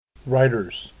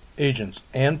Writers, agents,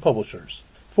 and publishers,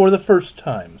 for the first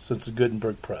time since the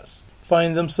Gutenberg Press,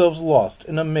 find themselves lost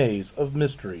in a maze of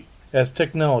mystery as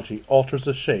technology alters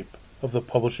the shape of the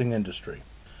publishing industry.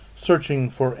 Searching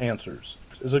for Answers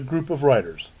is a group of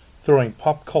writers throwing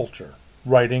pop culture,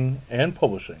 writing, and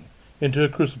publishing into a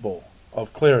crucible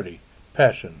of clarity,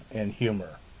 passion, and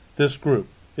humor. This group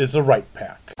is the Right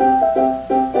Pack.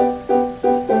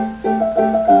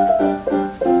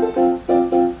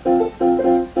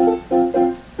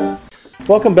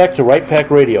 Welcome back to Right Pack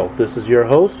Radio. This is your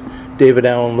host, David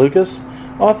Allen Lucas,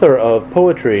 author of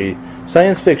poetry,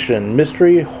 science fiction,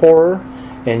 mystery, horror,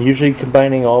 and usually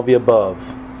combining all the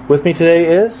above. With me today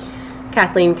is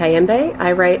Kathleen Kayembe.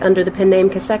 I write under the pen name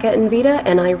Kaseka Invita,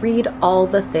 and I read all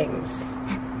the things.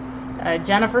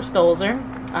 Jennifer Stolzer.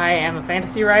 I am a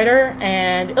fantasy writer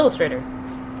and illustrator.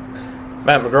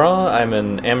 Matt McGraw. I'm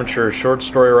an amateur short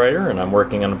story writer, and I'm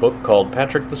working on a book called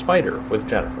Patrick the Spider with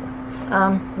Jennifer.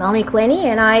 Melanie Claney,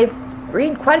 and I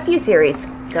read quite a few series.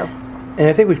 So. And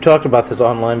I think we've talked about this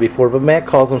online before, but Matt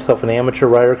calls himself an amateur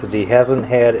writer because he hasn't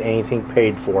had anything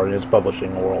paid for in his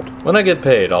publishing world. When I get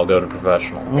paid, I'll go to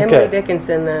professional. Okay. Emily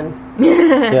Dickinson, then.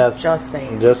 Yes. Just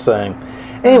saying. Just saying.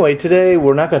 Anyway, today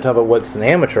we're not going to talk about what's an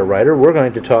amateur writer. We're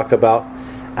going to talk about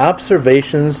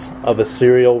observations of a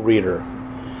serial reader.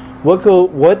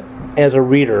 What as a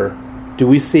reader, do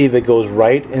we see that goes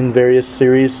right in various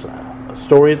series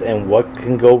stories, and what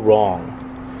can go wrong?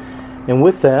 And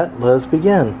with that, let us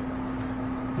begin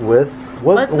with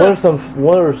what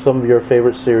are some of your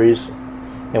favorite series,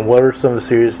 and what are some of the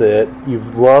series that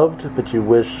you've loved but you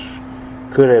wish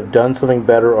could have done something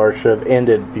better or should have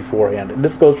ended beforehand? And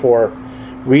this goes for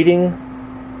reading,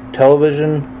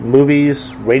 television,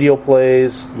 movies, radio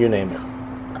plays, you name it.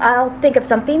 I'll think of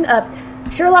something.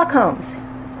 Sherlock Holmes.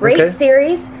 Great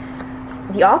series.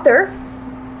 The author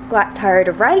got tired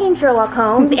of writing Sherlock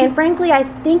Holmes, and frankly, I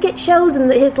think it shows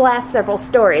in his last several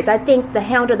stories. I think The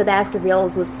Hound of the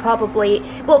Baskervilles was probably...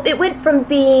 Well, it went from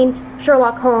being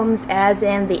Sherlock Holmes as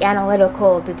in the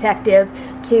analytical detective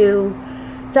to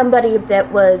somebody that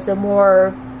was a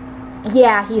more...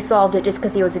 Yeah, he solved it just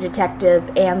because he was a detective,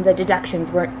 and the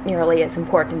deductions weren't nearly as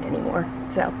important anymore.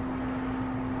 So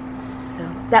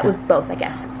that was both, I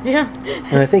guess. Yeah.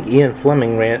 And I think Ian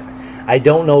Fleming ran... I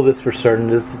don't know this for certain.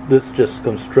 This just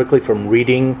comes strictly from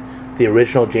reading the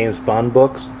original James Bond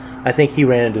books. I think he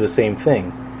ran into the same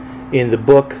thing. In the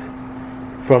book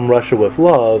From Russia with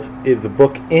Love, the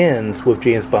book ends with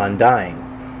James Bond dying,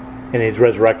 and he's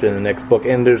resurrected in the next book.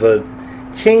 And there's a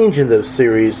change in the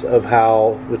series of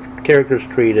how the character's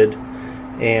treated,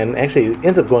 and actually it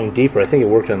ends up going deeper. I think it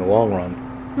worked in the long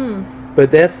run.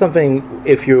 But that's something,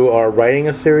 if you are writing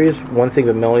a series, one thing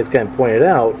that Melanie's kind of pointed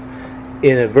out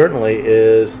inadvertently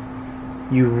is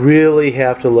you really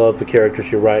have to love the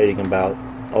characters you're writing about,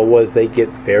 otherwise they get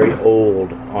very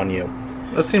old on you.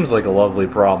 That seems like a lovely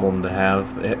problem to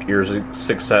have. Your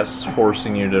success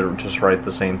forcing you to just write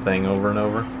the same thing over and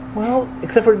over. Well,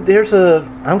 except for I'm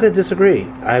going to disagree.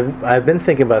 I've been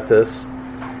thinking about this,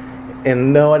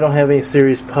 and no, I don't have any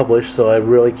series published, so I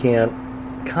really can't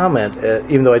comment,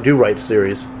 even though I do write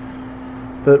series.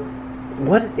 But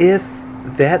what if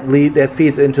that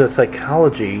feeds into a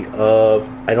psychology of,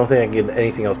 I don't think I can get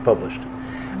anything else published.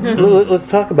 Let's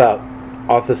talk about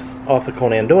author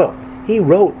Conan Doyle. He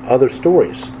wrote other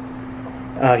stories.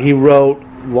 He wrote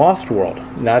Lost World,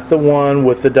 not the one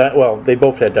with they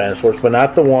both had dinosaurs, but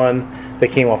not the one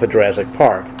that came off of Jurassic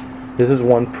Park. This is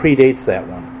one predates that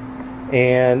one.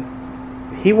 And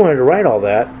he wanted to write all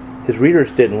that. His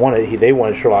readers didn't want it. They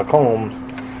wanted Sherlock Holmes,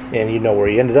 and you know where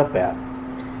he ended up at.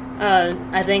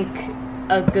 I think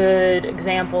a good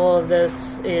example of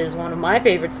this is one of my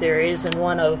favorite series, and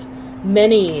one of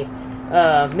many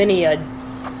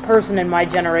person in my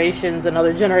generation's and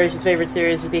other generations' favorite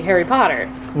series would be Harry Potter.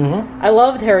 Mm-hmm. I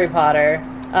loved Harry Potter.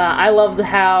 I loved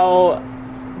how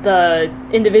the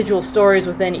individual stories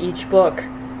within each book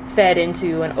fed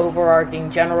into an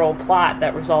overarching general plot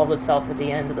that resolved itself at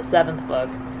the end of the 7th book.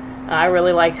 I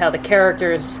really liked how the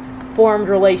characters formed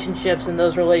relationships, and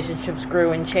those relationships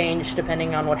grew and changed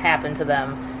depending on what happened to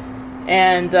them.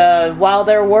 And while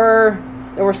there were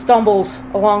stumbles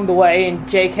along the way, and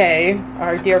J.K.,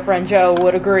 our dear friend Jo,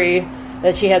 would agree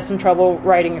that she had some trouble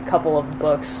writing a couple of the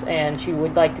books, and she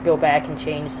would like to go back and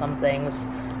change some things.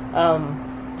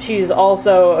 She's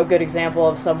also a good example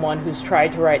of someone who's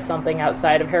tried to write something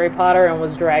outside of Harry Potter and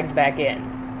was dragged back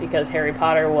in, because Harry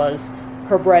Potter was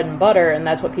her bread and butter, and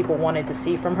that's what people wanted to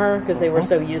see from her because they were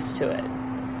so used to it.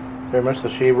 Very much so.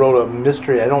 She wrote a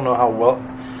mystery. I don't know how well.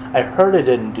 I heard it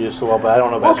didn't do so well, but I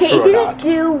don't know if that's Okay, true it or not.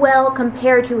 didn't do well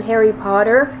compared to Harry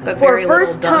Potter. But for very a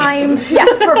first little time, does.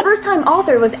 for a first time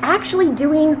author, was actually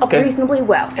doing reasonably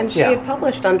well. And she Yeah. had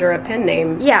published under a pen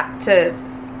name Yeah. to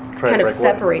Try kind to of break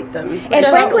away. separate them. And I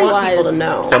don't frankly, want people to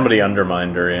know. Somebody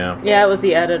undermined her, yeah. Yeah, it was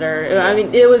the editor. I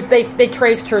mean, it was they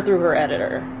traced her through her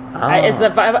editor.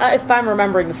 If I'm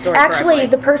remembering the story actually,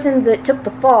 correctly. the person that took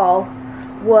the fall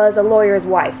was a lawyer's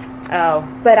wife. Oh.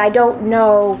 But I don't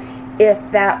know if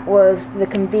that was the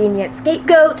convenient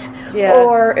scapegoat Yeah.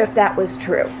 or if that was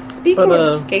true. Speaking But,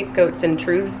 of scapegoats and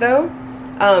truths, though,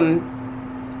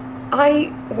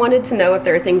 I wanted to know if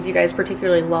there are things you guys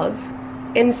particularly love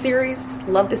in series,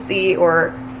 love to see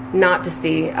or not to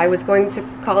see. I was going to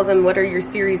call them what are your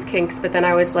series kinks, but then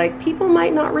I was like, people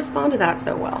might not respond to that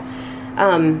so well.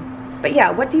 But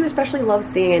yeah, what do you especially love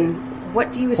seeing and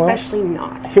what do you especially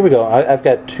not? Here we go. I've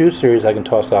got 2 series I can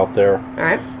toss out there. All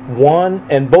right. One,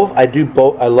 and both, I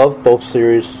love both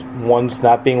series. One's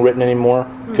not being written anymore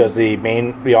because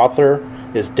the author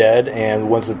is dead, and the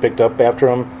ones that picked up after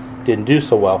him didn't do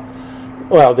so well.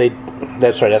 Well,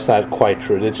 that's right, that's not quite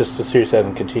true. It's just the series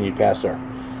hasn't continued past there.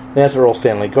 And that's Earl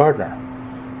Stanley Gardner.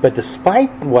 But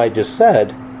despite what I just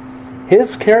said,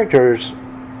 his characters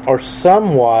are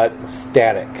somewhat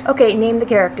static. Okay, name the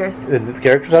characters. The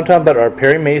characters I'm talking about are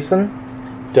Perry Mason,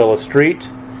 Della Street,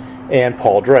 and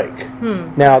Paul Drake.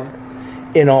 Now,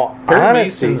 in all Perry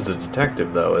honesty, Mason's a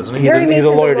detective, though, isn't he? he's Perry a Mason's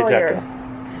lawyer a lawyer.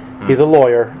 detective. He's a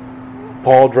lawyer.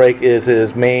 Paul Drake is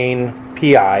his main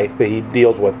PI that he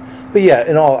deals with. But yeah,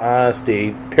 in all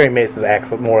honesty, Perry Mason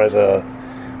acts more as a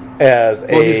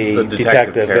he's the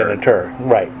detective than a attorney.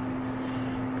 Right.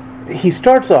 He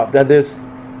starts off, now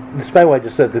despite what I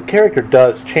just said, the character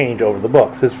does change over the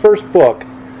books. His first book,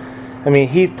 I mean,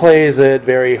 he plays it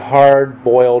very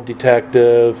hard-boiled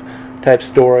detective type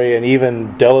story, and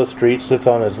even Della Street sits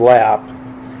on his lap,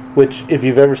 which, if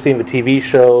you've ever seen the TV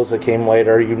shows that came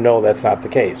later, you know that's not the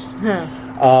case.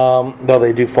 Though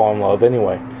they do fall in love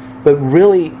anyway. But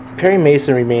really, Perry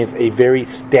Mason remains a very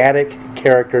static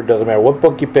character. Doesn't matter what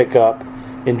book you pick up,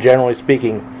 and generally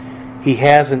speaking, he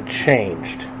hasn't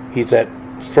changed. He's that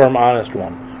firm, honest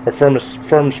one. Or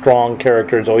firm, strong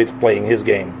character is always playing his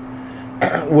game.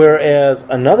 Whereas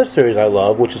another series I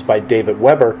love, which is by David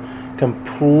Weber,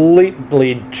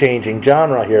 completely changing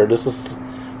genre here. This is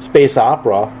space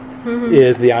opera,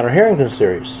 is the Honor Harrington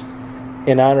series.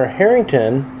 In Honor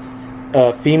Harrington,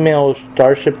 a female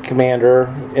starship commander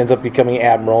ends up becoming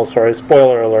admiral. Sorry,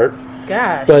 spoiler alert.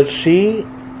 Gosh. But she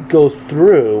goes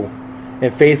through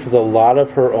and faces a lot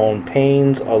of her own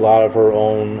pains, a lot of her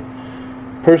own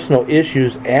personal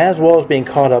issues, as well as being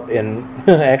caught up in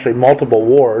actually multiple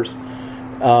wars,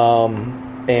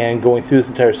 and going through this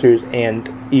entire series and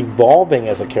evolving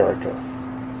as a character.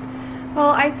 Well,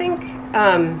 I think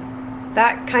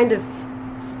that kind of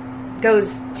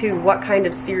goes to what kind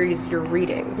of series you're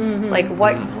reading. Like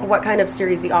what kind of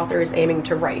series the author is aiming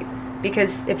to write.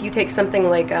 Because if you take something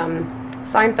like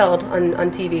Seinfeld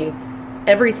on TV,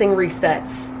 everything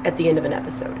resets at the end of an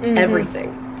episode.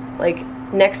 Everything. Like,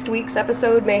 next week's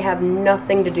episode may have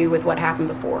nothing to do with what happened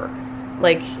before.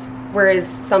 Like, whereas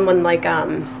someone like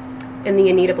in the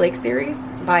Anita Blake series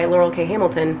by Laurel K.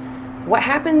 Hamilton, what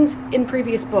happens in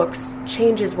previous books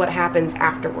changes what happens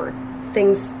afterward.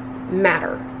 Things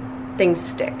matter. Things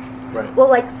stick. Right. Well,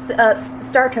 like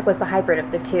Star Trek was the hybrid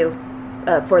of the two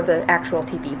for the actual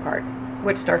TV part.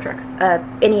 Which Star Trek?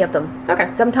 Any of them.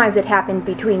 Okay. Sometimes it happened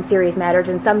between series matters,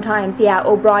 and sometimes,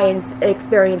 O'Brien's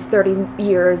experienced 30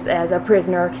 years as a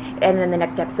prisoner, and then the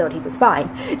next episode he was fine.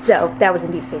 So that was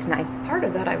in Deep Space Nine. Part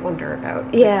of that I wonder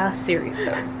about. Yeah. With series,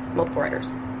 though. Multiple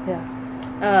writers.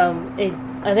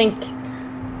 I think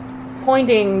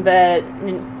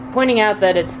pointing out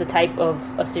that it's the type of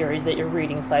a series that you're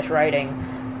reading / writing.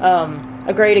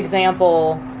 A great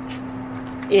example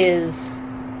is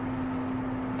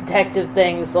detective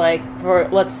things like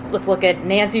let's look at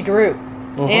Nancy Drew.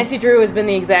 Nancy Drew has been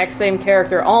the exact same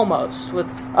character almost, with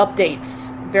updates,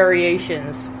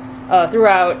 variations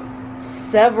throughout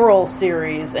several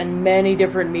series and many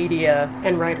different media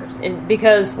And writers.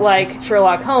 because, like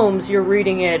Sherlock Holmes, you're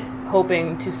reading it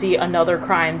hoping to see another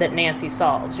crime that Nancy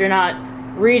solves. You're not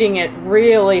reading it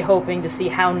really hoping to see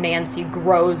how Nancy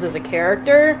grows as a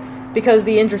character, because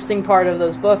the interesting part of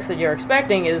those books that you're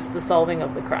expecting is the solving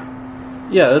of the crime.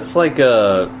 Yeah, it's like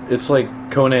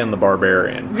Conan the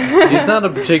Barbarian. He's not a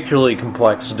particularly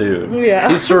complex dude. Yeah.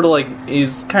 He's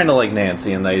kind of like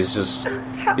Nancy in that he's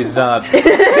not.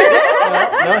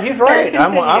 No, he's right.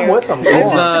 I'm with him. He's Go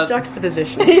on. not.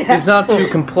 Juxtaposition. He's not too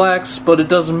complex, but it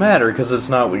doesn't matter because it's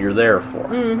not what you're there for.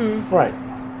 Right.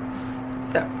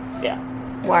 So, Yeah.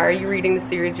 Why are you reading the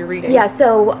series you're reading? Yeah,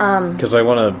 so Because I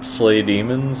want to slay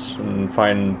demons and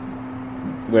find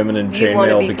women in You want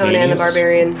to chainmail be bikinis. Conan the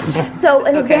Barbarian. So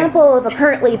an Okay. example of a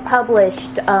currently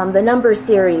published, the Numbers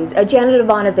series, Janet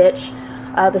Ivanovich,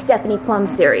 the Stephanie Plum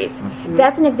series.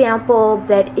 That's an example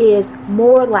that is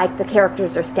more like the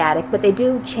characters are static, but they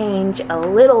do change a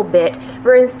little bit.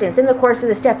 For instance, in the course of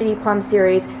the Stephanie Plum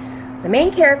series, the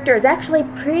main character is actually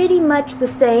pretty much the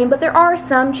same, but there are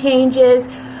some changes.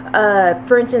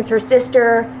 For instance, her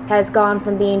sister has gone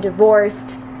from being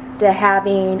divorced to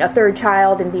having a third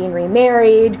child and being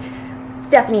remarried.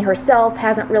 Stephanie herself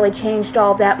hasn't really changed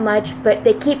all that much, but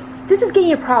this is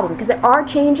getting a problem because there are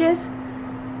changes,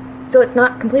 so it's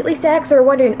not completely static. So we're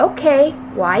wondering, okay,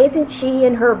 why isn't she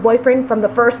and her boyfriend from the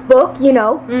first book,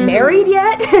 married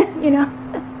yet?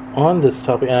 On this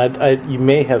topic, and you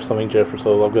may have something, Jennifer,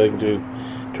 so I'm going to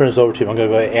turn this over to you. I'm going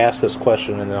to go ask this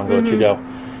question, and then I'm going to let you go.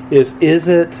 Is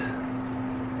it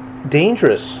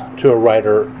dangerous to a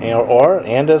writer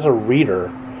and as a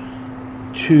reader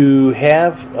to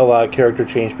have a lot of character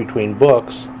change between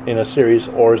books in a series,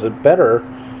 or is it better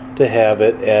to have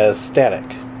it as static?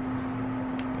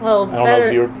 Well, I don't know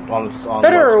if you're on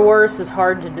better or worse is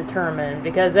hard to determine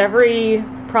because every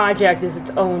project is its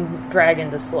own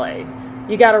dragon to slay.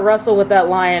 You got to wrestle with that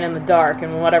lion in the dark,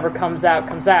 and whatever comes out,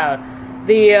 comes out.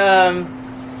 I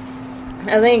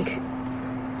think,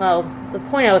 well, the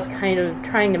point I was kind of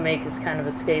trying to make has kind of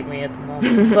escaped me at the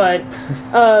moment. But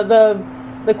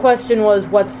the question was,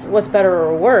 what's better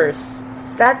or worse?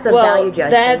 That's a value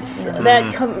judgment.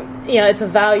 It's a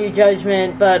value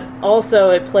judgment, but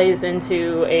also it plays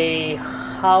into a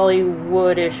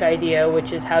Hollywoodish idea,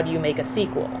 which is how do you make a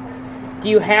sequel? Do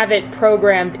you have it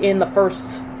programmed in the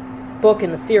first book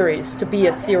in the series to be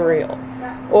a serial,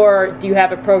 or do you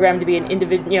have it programmed to be an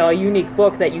individual, a unique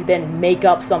book that you then make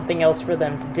up something else for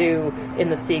them to do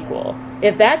in the sequel?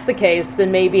 If that's the case,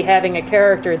 then maybe having a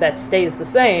character that stays the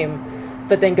same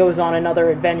but then goes on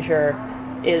another adventure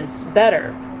is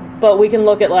better. But we can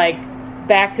look at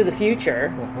Back to the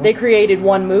Future. They created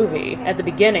one movie at the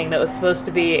beginning that was supposed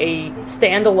to be a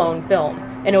standalone film,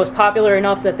 and it was popular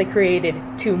enough that they created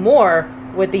two more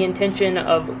with the intention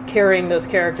of carrying those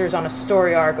characters on a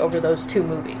story arc over those two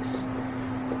movies.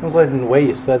 I'm glad in the way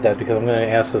you said that, because I'm going to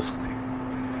ask this.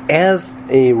 As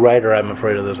a writer, I'm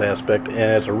afraid of this aspect, and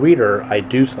as a reader, I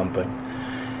do something.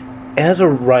 As a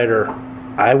writer,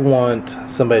 I want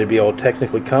somebody to be able to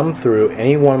technically come through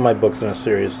any one of my books in a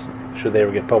series, should they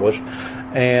ever get published,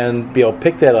 and be able to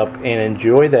pick that up and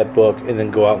enjoy that book, and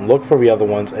then go out and look for the other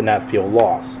ones and not feel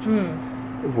lost.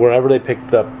 Wherever they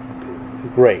picked up,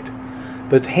 great.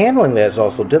 But handling that is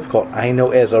also difficult. I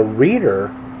know as a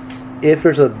reader, if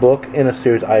there's a book in a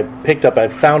series I picked up, I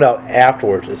found out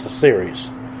afterwards it's a series,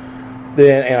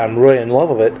 and I'm really in love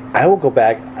with it, I will go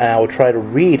back and I will try to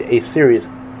read a series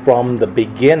from the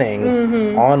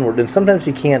beginning onward. And sometimes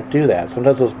you can't do that.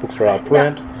 Sometimes those books are out of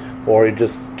print, or you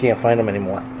just can't find them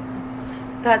anymore.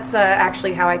 That's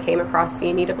actually how I came across the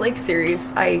Anita Blake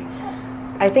series. I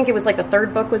think it was the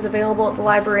third book was available at the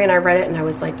library, and I read it, and I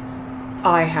was like,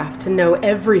 I have to know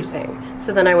everything.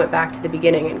 So then I went back to the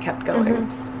beginning and kept going.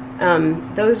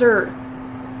 Those are,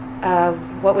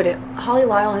 Holly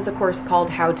Lyle has a course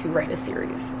called How to Write a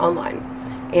Series online.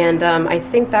 And I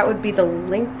think that would be the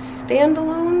linked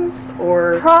standalones,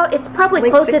 or... it's probably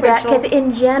close to that, because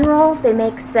in general, they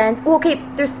make sense. Well, okay,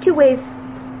 there's two ways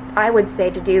I would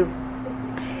say to do.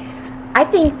 I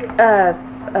think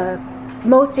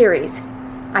most series,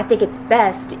 I think it's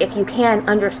best if you can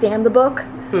understand the book.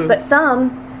 But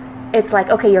some, it's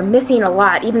okay, you're missing a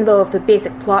lot, even though if the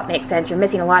basic plot makes sense, you're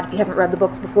missing a lot if you haven't read the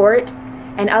books before it.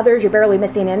 And others, you're barely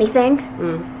missing anything.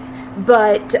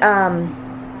 But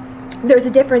there's a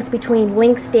difference between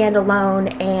linked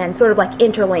standalone and sort of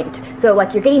interlinked. So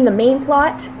you're getting the main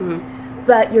plot,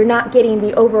 but you're not getting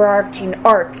the overarching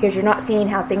arc, because you're not seeing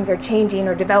how things are changing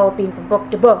or developing from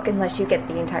book to book unless you get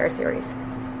the entire series.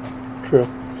 True.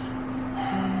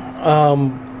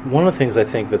 One of the things I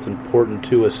think that's important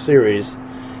to a series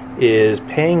is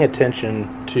paying attention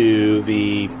to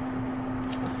the...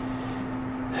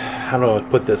 How do I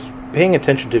put this? Paying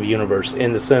attention to the universe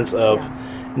in the sense of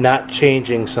not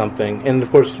changing something. And, of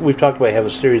course, we've talked about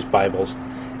having series Bibles,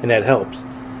 and that helps.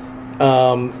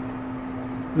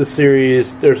 The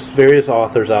series, there's various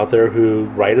authors out there who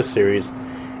write a series,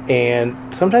 and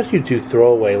sometimes you do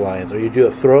throwaway lines, or you do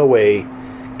a throwaway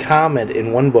comment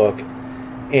in one book,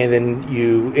 and then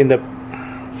you end up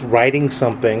writing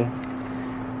something.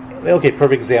 Okay,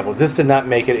 perfect example. This did not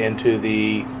make it into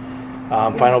the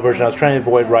final version. I was trying to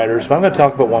avoid writers, but I'm going to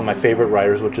talk about one of my favorite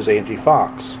writers, which is Angie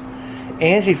Fox.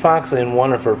 Angie Fox, in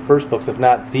one of her first books, if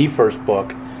not the first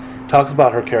book, talks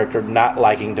about her character not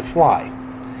liking to fly.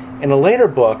 In a later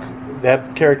book,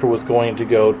 that character was going to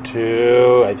go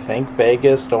to, I think,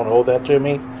 Vegas. Don't hold that to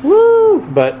me. Woo!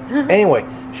 But anyway,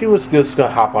 she was just going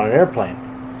to hop on an airplane.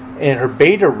 And her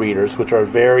beta readers, which are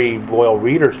very loyal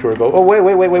readers to her, go, oh,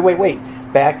 wait.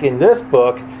 Back in this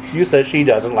book, you said she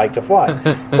doesn't like to fly.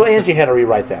 So Angie had to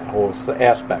rewrite that whole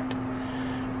aspect.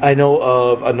 I know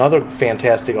of another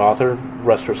fantastic author,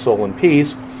 rest her soul in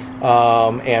peace,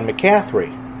 Anne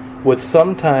McCaffrey, would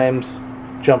sometimes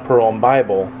jump her own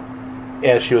Bible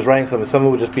as she was writing something.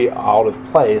 Something would just be out of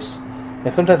place.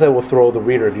 And sometimes I will throw the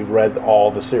reader if you've read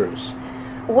all the series.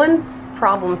 One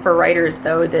problem for writers,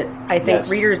 though, that I think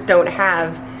readers don't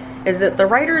have is that the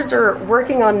writers are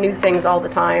working on new things all the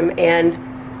time, and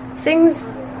things,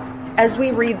 as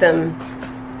we read them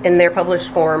in their published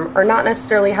form, are not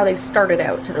necessarily how they started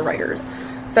out to the writers.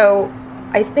 So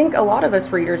I think a lot of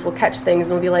us readers will catch things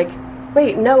and will be like,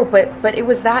 wait, no, but it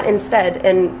was that instead,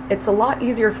 and it's a lot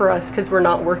easier for us because we're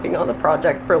not working on a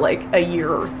project for like a year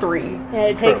or 3. Yeah,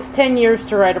 it takes 10 years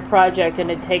to write a project,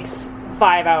 and it takes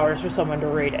 5 hours for someone to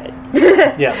read it.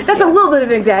 Yes. That's a little bit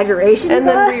of an exaggeration. And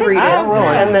then reread it.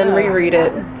 And then Yeah. reread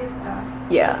it.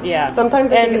 Yeah. Yeah.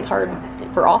 Sometimes I think it's hard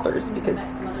for authors because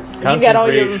got all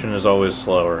your- Concentration is always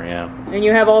slower, yeah. And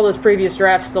you have all those previous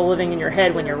drafts still living in your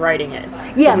head when you're writing it.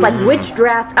 Yeah, like which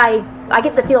draft, I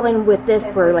get the feeling with this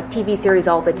for like TV series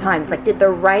all the time. It's like, did the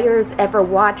writers ever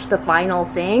watch the final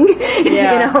thing?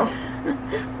 Yeah. You know?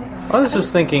 I was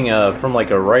just thinking from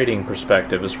like a writing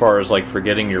perspective, as far as like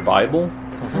forgetting your Bible.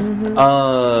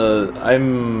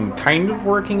 I'm kind of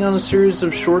working on a series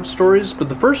of short stories, but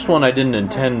the first one I didn't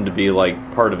intend to be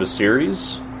like part of a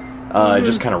series. I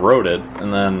just kind of wrote it,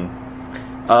 and then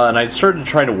and I started to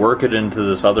try to work it into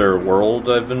this other world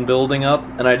I've been building up,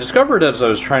 and I discovered as I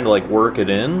was trying to like work it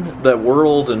in, that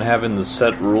world and having the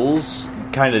set rules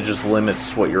kind of just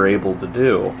limits what you're able to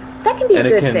do. That can be And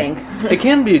a good thing. It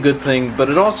can be a good thing, but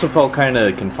it also felt kind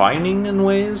of confining in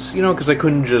ways, you know, because I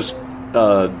couldn't just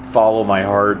follow my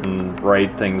heart and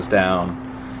write things down.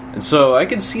 And so I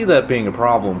could see that being a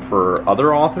problem for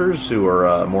other authors who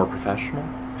are more professional.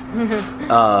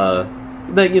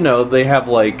 That, you know, they have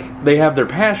their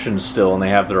passions still and they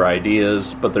have their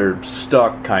ideas, but they're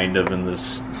stuck kind of in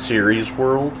this series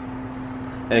world.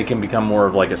 And it can become more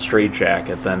of like a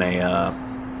straitjacket than a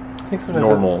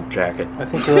normal jacket. I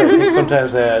think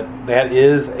sometimes that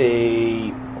is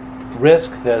a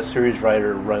risk that a series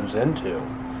writer runs into,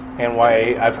 and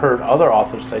why I've heard other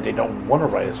authors say they don't want to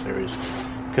write a series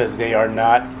because they are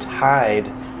not tied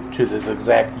to this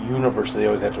exact universe they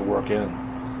always have to work in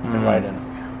and write in.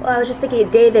 Well, I was just thinking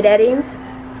of David Eddings,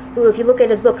 who, if you look at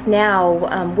his books now,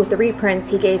 with the reprints,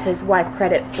 he gave his wife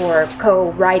credit for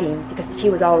co-writing because she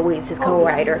was always his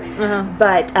co-writer.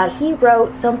 But he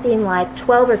wrote something like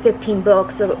 12 or 15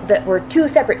 books that were 2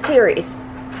 separate series.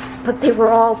 But they were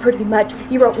all pretty much...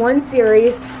 He wrote one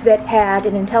series that had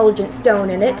an intelligent stone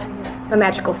in it, a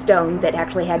magical stone that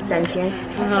actually had sentience.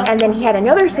 And then he had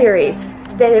another series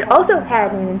that it also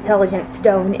had an intelligent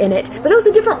stone in it. But it was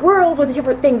a different world with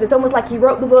different things. It's almost like he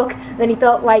wrote the book, then he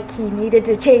felt like he needed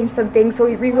to change some things, so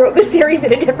he rewrote the series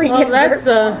in a different universe.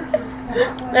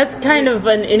 That's kind of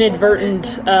an inadvertent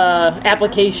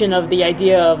application of the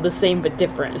idea of the same but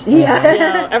different. Yeah. You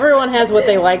know, everyone has what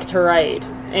they like to write,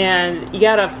 and you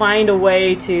gotta find a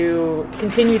way to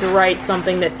continue to write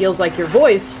something that feels like your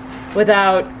voice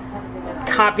without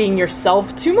copying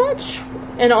yourself too much,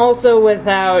 and also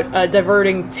without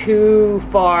diverting too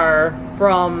far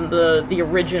from the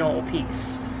original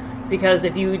piece. Because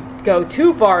if you go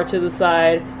too far to the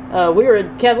side,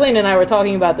 Kathleen and I were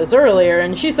talking about this earlier,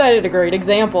 and she cited a great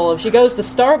example. If she goes to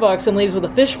Starbucks and leaves with a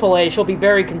fish fillet, she'll be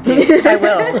very confused. I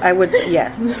will. I would,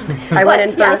 yes. I went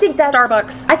in for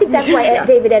Starbucks. I think that's why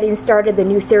David Eddings started the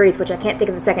new series, which I can't think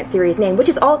of the second series name, which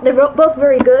is they're both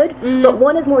very good, but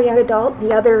one is more young adult,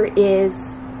 the other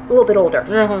is a little bit older.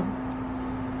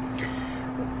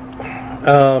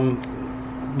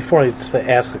 Before I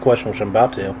ask a question, which I'm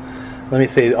about to, let me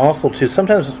say also, too,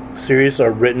 sometimes series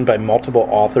are written by multiple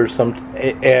authors.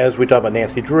 As we talk about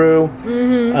Nancy Drew,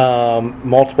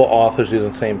 multiple authors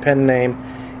using the same pen name.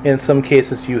 In some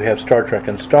cases, you have Star Trek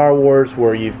and Star Wars,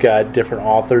 where you've got different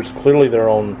authors, clearly their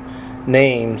own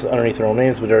names, underneath their own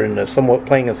names, but they're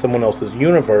playing in someone else's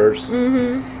universe.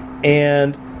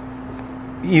 And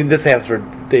this happens for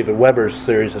David Weber's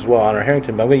series as well, Honor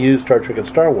Harrington, but I'm going to use Star Trek and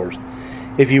Star Wars.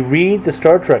 If you read the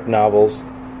Star Trek novels,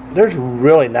 there's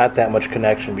really not that much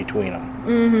connection between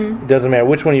them. It doesn't matter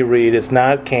which one you read. It's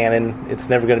not canon. It's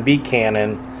never going to be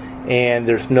canon. And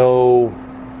there's no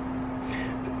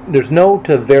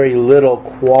to very little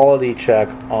quality check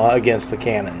against the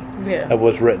canon that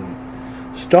was written.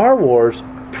 Star Wars,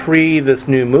 pre this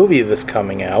new movie that's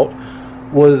coming out,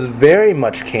 was very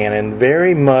much canon,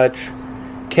 very much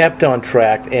kept on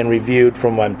track and reviewed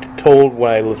from what I'm told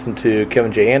when I listened to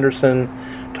Kevin J. Anderson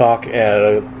talk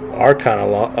at Archon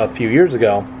a few years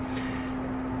ago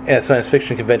at a science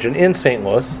fiction convention in St.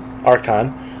 Louis,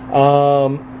 Archon.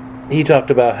 He talked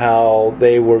about how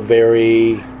they were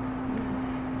very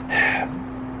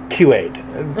QA'd.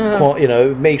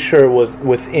 Make sure it was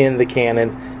within the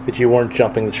canon, that you weren't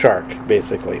jumping the shark,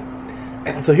 basically.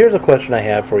 So here's a question I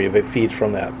have for you that feeds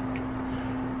from that.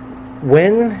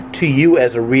 When, to you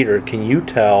as a reader, can you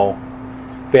tell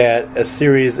that a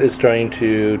series is starting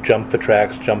to jump the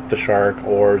tracks, jump the shark,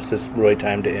 or is this really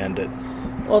time to end it?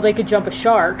 Well, they could jump a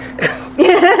shark.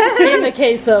 In the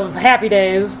case of Happy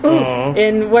Days,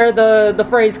 in where the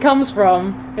phrase comes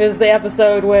from is the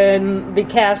episode when the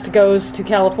cast goes to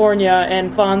California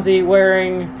and Fonzie,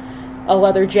 wearing a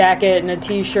leather jacket and a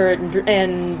t-shirt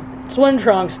and swim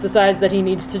trunks, decides that he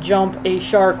needs to jump a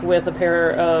shark with a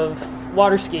pair of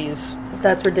water skis.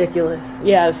 That's ridiculous.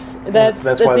 Yes, that's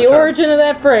why the origin of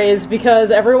that phrase,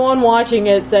 because everyone watching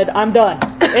it said, "I'm done.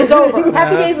 It's over."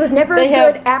 Happy Days was never as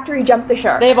good after he jumped the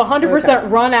shark. They have 100%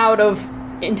 run out of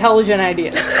intelligent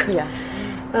ideas. Yeah.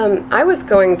 I was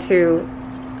going to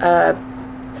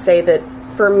say that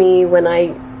for me, when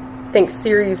I think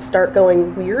series start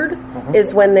going weird,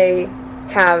 is when they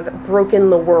have broken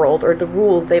the world or the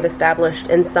rules they've established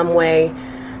in some way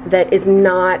that is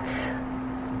not...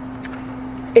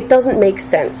 It doesn't make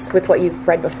sense with what you've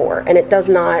read before, and it does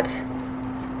not...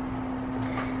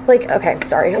 okay,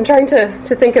 sorry. I'm trying to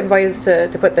think of ways to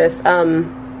put this.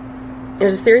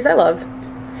 There's a series I love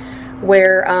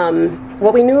where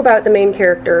what we knew about the main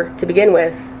character to begin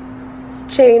with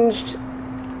changed...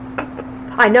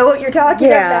 I know what you're talking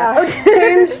about.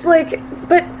 Changed,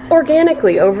 but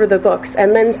organically over the books,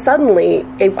 and then suddenly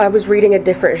I was reading a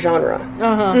different genre.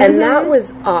 And that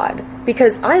was odd,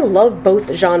 because I love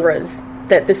both genres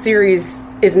that the series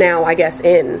is now, I guess,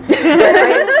 in.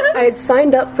 But I had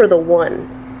signed up for the one,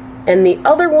 and the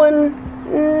other one...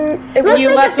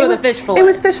 You left with a fish fillet. It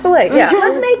was fish fillet, yeah.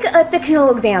 Let's make a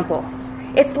fictional example.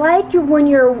 It's like when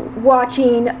you're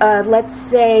watching, let's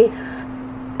say,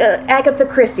 Agatha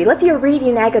Christie. Let's say you're reading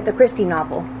an Agatha Christie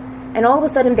novel, and all of a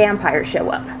sudden vampires show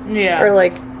up. Yeah. Or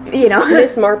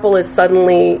Miss Marple is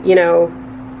suddenly,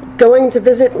 going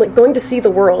to see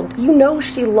the world.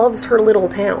 She loves her little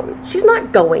town. She's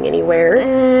not going anywhere.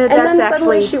 And then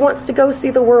suddenly she wants to go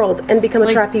see the world and become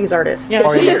a trapeze artist.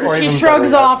 Yeah, she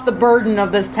shrugs off the burden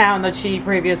of this town that she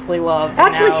previously loved.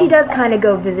 Actually, she does kind of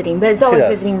go visiting, but it's always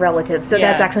visiting relatives, so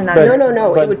that's actually not...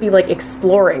 No. It would be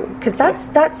exploring, because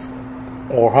that's...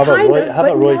 Or how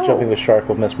about Roy jumping the shark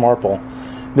with Miss Marple?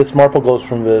 Miss Marple goes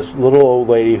from this little old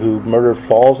lady who murder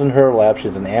falls in her lap.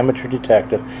 She's an amateur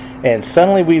detective. And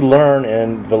suddenly we learn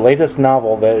in the latest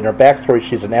novel that in her backstory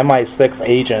she's an MI6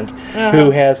 agent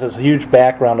who has this huge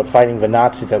background of fighting the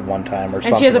Nazis at one time or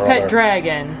something. And she has a pet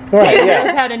dragon. Right, yeah.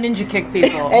 She's had a ninja kick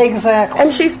people. Exactly.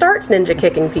 And she starts ninja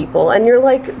kicking people, and you're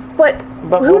like,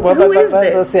 who is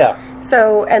this? Yeah.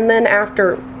 So, and then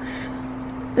after...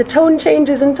 The tone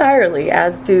changes entirely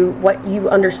as to what you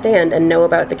understand and know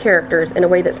about the characters in a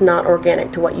way that's not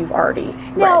organic to what you've already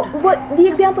read. Now, what the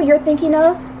example you're thinking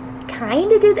of kind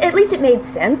of did, at least it made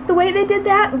sense the way they did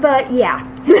that, but yeah.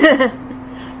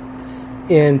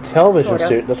 In television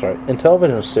series, that's right. In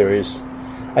television series,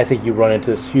 I think you run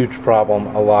into this huge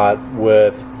problem a lot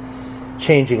with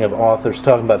changing of authors,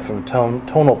 talking about from a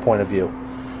tonal point of view.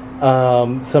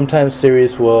 Sometimes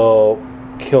series will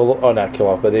not kill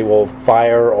off, but they will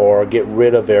fire or get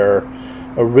rid of their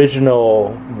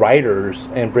original writers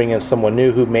and bring in someone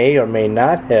new who may or may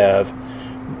not have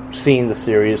seen the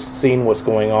series, seen what's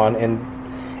going on. And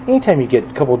anytime you get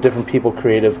a couple of different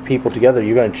creative people together,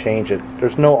 you're going to change it.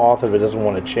 There's no author that doesn't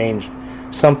want to change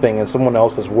something in someone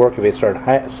else's work if they start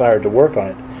hired to work on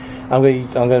it. I'm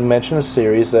going to mention a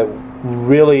series that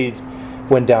really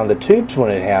went down the tubes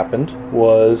when it happened,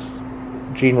 was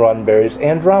Gene Roddenberry's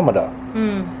Andromeda.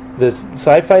 The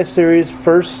sci-fi series,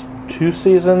 first 2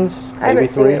 seasons, I haven't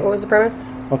seen it. What was the premise?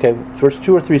 Okay, first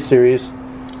 2 or 3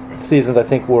 seasons I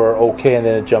think were okay, and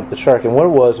then it jumped the shark. And what it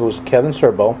was Kevin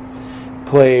Sorbo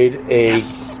played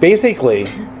basically,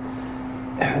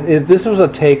 this was a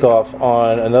takeoff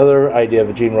on another idea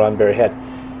that Gene Roddenberry had.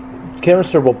 Kevin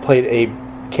Sorbo played a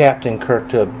Captain Kirk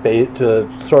to a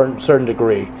certain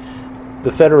degree.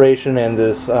 The Federation and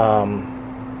this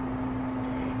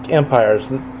Empire is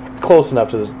close enough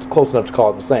to call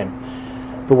it the same.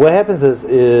 But what happens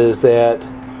is that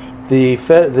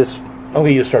I'm going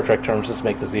to use Star Trek terms. Let's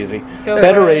make this easy.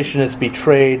 Federation is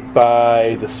betrayed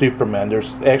by the Supermen.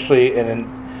 There's actually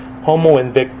Homo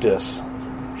Invictus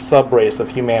subrace of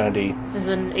humanity. Is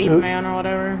it an eighth man or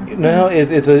whatever? No, it's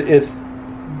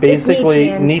basically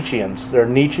Nietzscheans. Nietzscheans. They're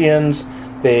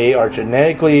Nietzscheans. They are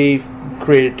genetically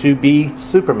created to be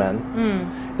Supermen.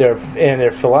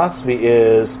 Their philosophy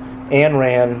is Ayn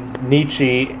Rand,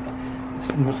 Nietzsche,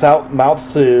 Mao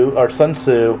Tzu, or Sun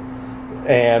Tzu,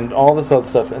 and all this other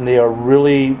stuff. And they are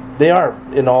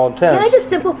in all intents. Can I just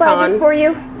simplify this for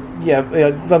you? Yeah,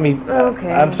 let me.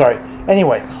 Okay. I'm sorry.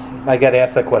 Anyway, I got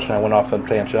asked that question. I went off on a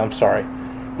tangent. I'm sorry.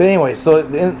 But anyway, so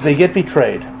they get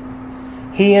betrayed.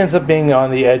 He ends up being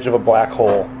on the edge of a black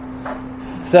hole.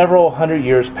 Several hundred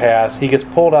years pass. He gets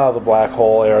pulled out of the black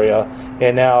hole area,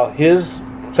 and now his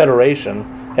Federation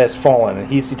has fallen, and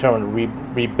he's determined to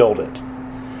rebuild it.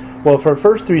 Well, for the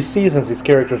first 3 seasons, these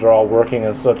characters are all working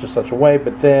in such and such a way,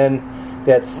 but then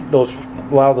a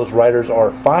lot of those writers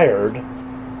are fired,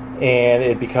 and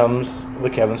it becomes the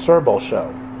Kevin Sorbo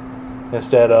show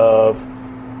instead of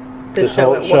The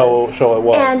show it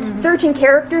was. And certain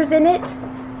characters in it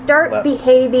start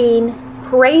behaving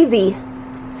crazy,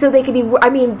 so they could be. I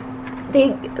mean,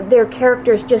 their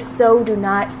characters just so do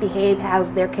not behave how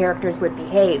their characters would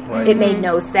behave. Right. It made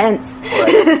no sense.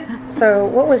 Right. So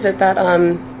what was it that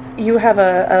you have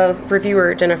a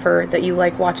reviewer, Jennifer, that you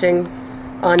like watching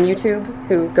on YouTube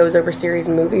who goes over series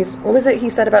and movies? What was it he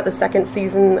said about the second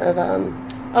season of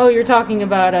Oh, you're talking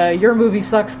about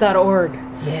yourmoviesucks.org.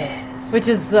 Yes. Which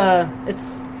is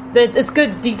it's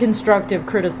good deconstructive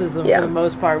criticism for the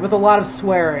most part, with a lot of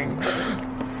swearing.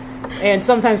 And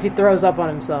sometimes he throws up on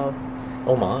himself.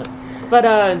 Oh my. But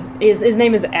his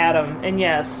name is Adam, and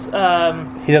yes. He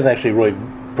doesn't actually really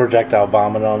projectile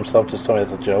vomit on himself, just told me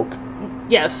it's a joke.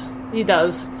 Yes, he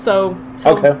does. So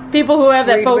Okay. people who have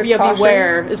that Read with phobia caution.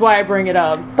 beware is why I bring it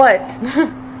up. But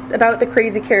about the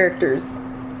crazy characters,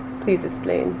 please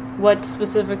explain. What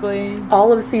specifically?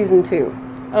 All of season 2.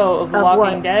 Oh, of Of Walking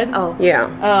what? Dead? Oh. Yeah.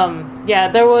 Yeah,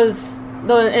 there was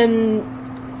The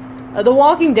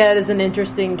Walking Dead is an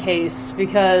interesting case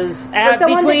because For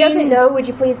someone that doesn't know, would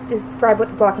you please describe what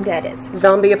The Walking Dead is?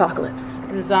 Zombie apocalypse.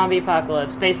 the zombie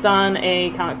apocalypse based on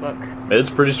a comic book It's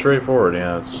pretty straightforward,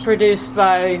 yeah. It's produced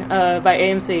by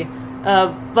AMC.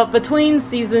 But between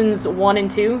seasons 1 and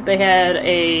 2, they had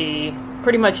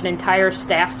pretty much an entire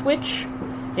staff switch.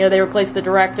 You know, they replaced the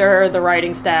director, the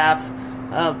writing staff,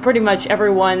 pretty much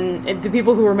everyone. The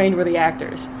people who remained were the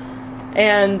actors.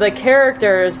 And the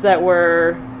characters that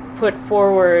were put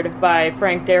forward by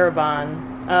Frank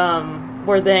Darabont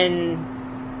were then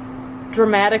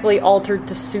dramatically altered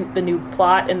to suit the new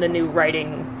plot and the new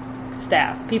writing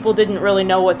staff. People didn't really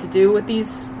know what to do with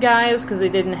these guys because they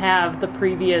didn't have the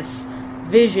previous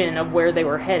vision of where they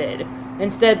were headed.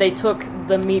 Instead, they took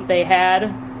the meat they had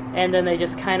and then they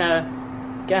just kind of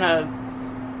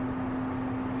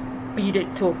beat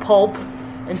it to a pulp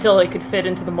until it could fit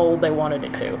into the mold they wanted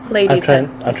it to. Ladies have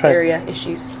hysteria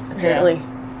issues, apparently. Yeah.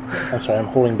 I'm sorry, I'm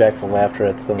holding back the laughter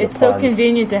at some of It's the so puns.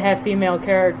 convenient to have female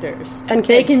characters. And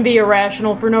They kids. can be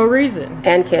irrational for no reason.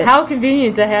 And kids. How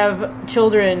convenient to have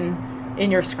children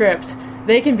in your script.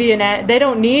 They can be they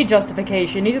don't need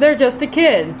justification. They're just a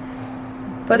kid.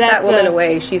 Put That's that woman a-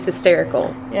 away. She's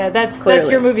hysterical. Yeah, that's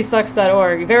Clearly.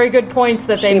 yourmoviesucks.org. Very good points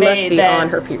that they She must made be that on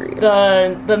her period.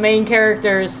 the main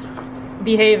characters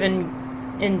behave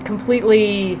in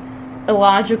completely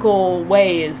illogical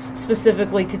ways,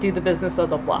 specifically to do the business of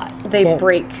the plot. They Yeah.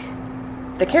 break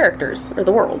the characters, or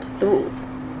the world, the rules.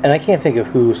 And I can't think of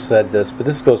who said this, but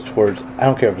this goes towards, I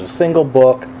don't care if it's a single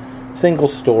book, single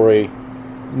story,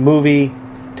 movie,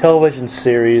 television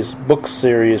series, book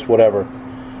series, whatever.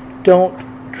 Don't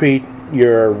treat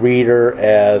your reader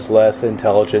as less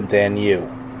intelligent than you.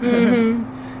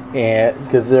 Mm-hmm. And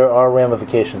because there are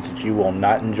ramifications that you will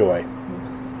not enjoy.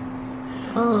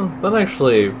 Then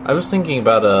actually, I was thinking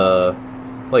about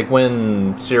like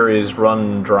when series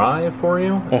run dry for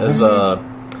you. As I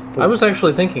was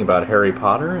actually thinking about Harry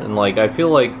Potter, and like I feel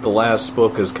like the last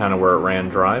book is kind of where it ran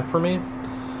dry for me,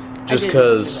 just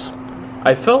because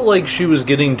I felt like she was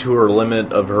getting to her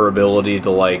limit of her ability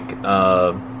to like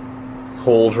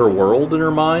hold her world in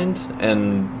her mind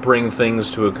and bring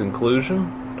things to a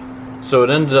conclusion. So it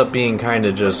ended up being kind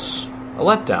of just a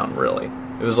letdown, really.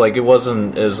 It was like it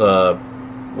wasn't as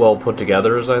well put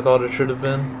together as I thought it should have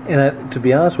been. And to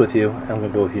be honest with you, I'm going to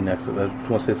go with you next. I just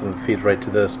want to say something that feeds right to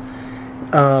this.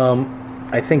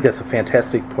 I think that's a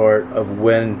fantastic part of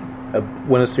when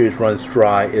a series runs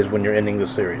dry is when you're ending the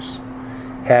series.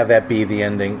 Have that be the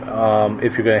ending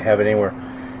if you're going to have it anywhere.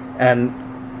 And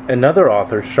another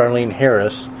author, Charlene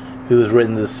Harris, who has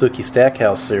written the Sookie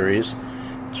Stackhouse series,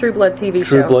 True Blood TV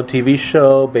show. True Blood TV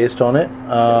show based on it.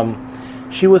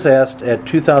 She was asked at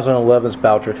 2011's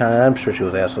BoucherCon, and I'm sure she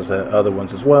was asked at other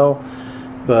ones as well,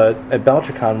 but at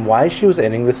BoucherCon, why she was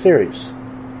ending the series.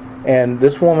 And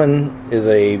this woman is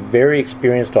a very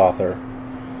experienced author,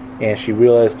 and she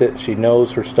realized it, she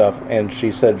knows her stuff, and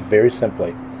she said very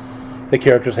simply, the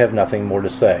characters have nothing more to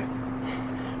say.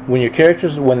 When the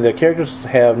characters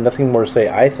have nothing more to say,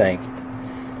 I think,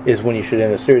 is when you should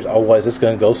end the series. Otherwise, it's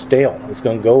going to go stale. It's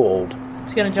going to go old.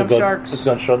 It's going to jump sharks. It's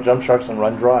going to jump sharks and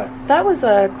run dry. That was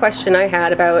a question I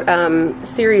had about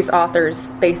series authors,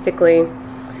 basically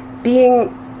being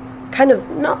kind of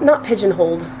not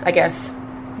pigeonholed, I guess.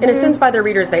 In a sense, by their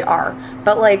readers, they are.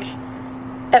 But, like,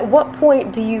 at what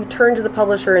point do you turn to the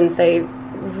publisher and say,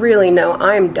 really, no,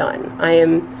 I'm done.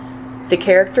 The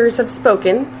characters have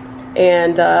spoken,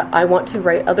 and I want to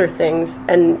write other things.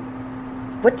 And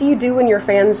what do you do when your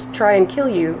fans try and kill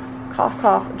you? Cough,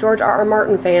 cough. George R.R.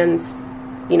 Martin fans,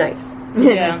 be nice.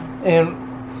 Yeah. And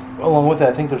along with that,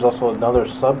 I think there's also another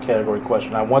subcategory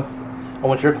question. I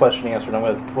want your question answered. I'm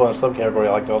going to pull in a subcategory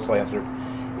I'd like to also answer.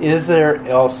 Is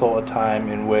there also a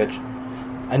time in which,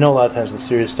 I know a lot of times the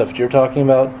serious stuff that you're talking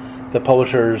about, the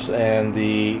publishers and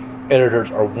the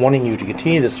editors are wanting you to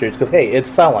continue this series because, hey, it's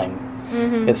selling.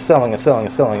 Mm-hmm. It's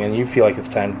selling, and you feel like it's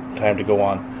time to go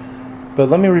on. But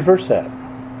let me reverse that.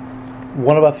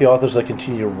 What about the authors that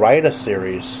continue to write a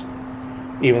series,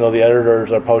 even though the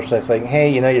editors are publishers saying,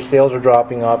 hey, your sales are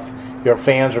dropping off, your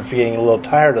fans are getting a little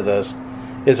tired of this?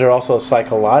 Is there also a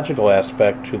psychological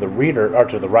aspect to the reader, or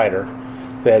to the writer,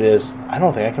 that is, I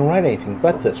don't think I can write anything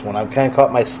but this one. I've kind of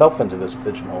caught myself into this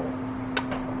pigeonhole.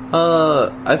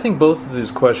 I think both of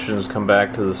these questions come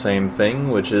back to the same thing,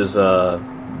 which is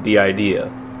the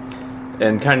idea.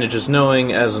 And kind of just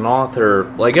knowing as an author,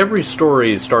 like every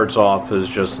story starts off as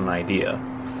just an idea.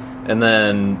 And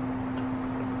then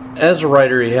as a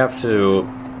writer, you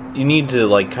need to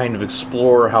like kind of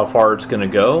explore how far it's going to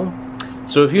go.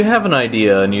 So if you have an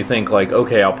idea and you think like,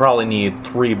 okay, I'll probably need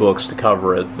 3 books to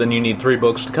cover it, then you need 3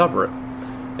 books to cover it.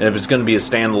 And if it's going to be a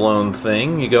standalone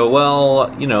thing, you go, well,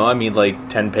 I need like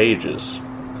 10 pages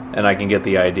and I can get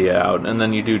the idea out, and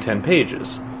then you do 10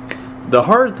 pages. The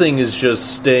hard thing is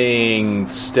just staying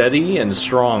steady and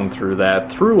strong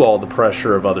through all the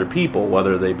pressure of other people,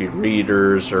 whether they be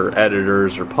readers or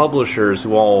editors or publishers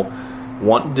who all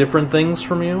want different things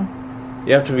from you.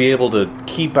 You have to be able to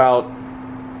keep out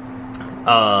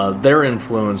their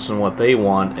influence and what they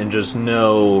want, and just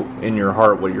know in your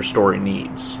heart what your story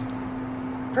needs.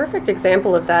 Perfect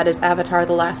example of that is Avatar: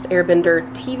 The Last Airbender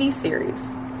TV series.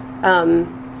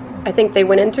 I think they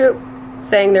went into it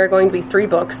saying there are going to be 3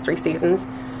 books, 3 seasons,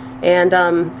 and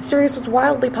the series was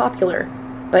wildly popular.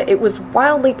 But it was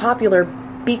wildly popular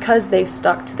because they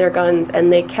stuck to their guns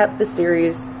and they kept the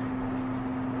series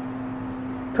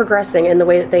progressing in the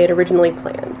way that they had originally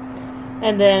planned.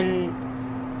 And then,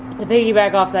 to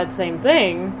piggyback off that same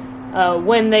thing,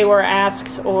 when they were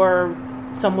asked, or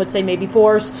some would say maybe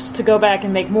forced, to go back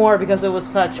and make more because it was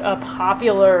such a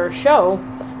popular show,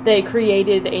 they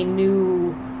created a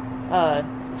new,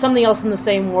 something else in the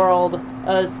same world,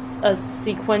 a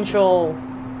sequential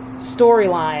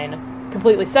storyline,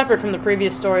 completely separate from the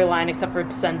previous storyline, except for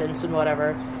descendants and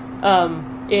whatever,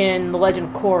 in The Legend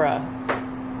of Korra.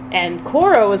 And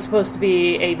Korra was supposed to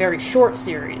be a very short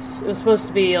series. It was supposed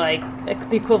to be like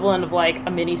the equivalent of like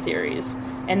a mini-series.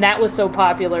 And that was so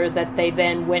popular that they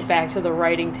then went back to the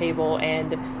writing table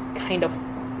and kind of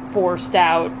forced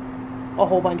out a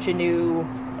whole bunch of new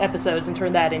episodes and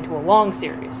turned that into a long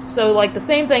series. So like the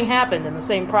same thing happened in the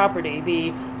same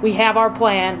property. We have our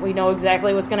plan. We know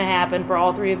exactly what's going to happen for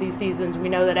all 3 of these seasons. We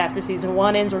know that after season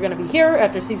 1 ends, we're going to be here.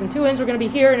 After season 2 ends, we're going to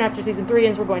be here. And after season 3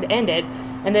 ends, we're going to end it.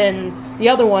 And then the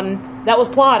other one, that was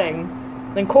plotting.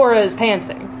 Then Korra is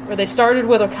pantsing, where they started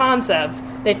with a concept,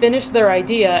 they finished their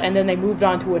idea, and then they moved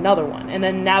on to another one. And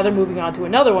then now they're moving on to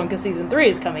another one because season 3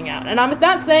 is coming out. And I'm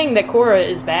not saying that Korra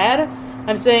is bad.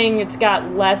 I'm saying it's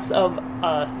got less of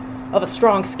a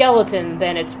strong skeleton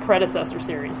than its predecessor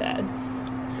series had.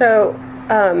 So,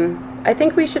 I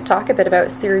think we should talk a bit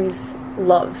about series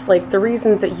loves, like the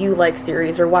reasons that you like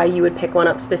series or why you would pick one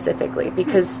up specifically.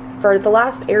 Because for The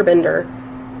Last Airbender,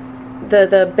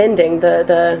 the bending,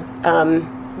 the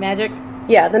magic?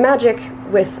 Yeah, the magic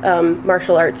with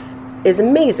martial arts is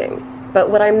amazing. But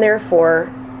what I'm there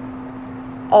for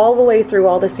all the way through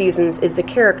all the seasons is the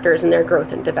characters and their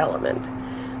growth and development.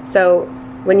 So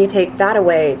when you take that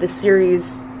away, the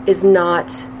series is not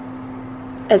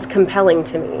as compelling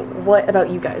to me. What about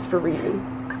you guys for reading?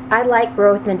 I like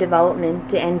growth and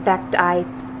development. In fact,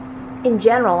 in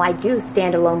general, I do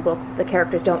standalone books. The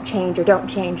characters don't change or don't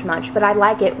change much, but I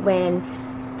like it when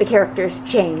the characters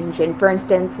change. And for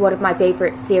instance, one of my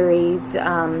favorite series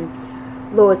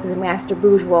Lois and Master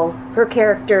Bourgeois, her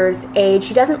characters age.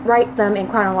 She doesn't write them in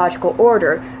chronological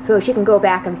order, so she can go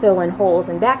back and fill in holes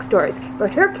and backstories.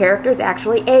 But her characters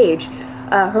actually age.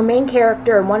 Her main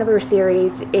character in one of her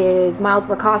series is Miles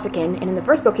Vorkosigan, and in the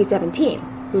first book he's 17.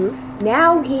 Mm-hmm.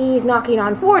 Now he's knocking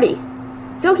on 40.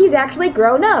 So he's actually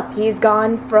grown up. He's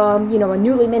gone from, a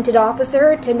newly minted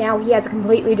officer to now he has a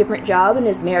completely different job and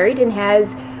is married and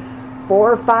has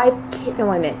 4 or 5 kids. No,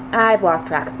 wait a minute. I've lost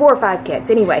track. 4 or 5 kids.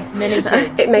 Anyway. Many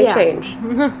kids. It may change.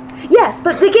 Yes,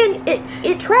 but again,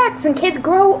 it tracks and kids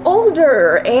grow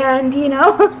older and,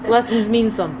 Lessons mean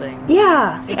something.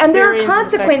 Yeah. And there are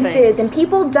consequences and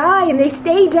people die and they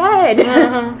stay dead.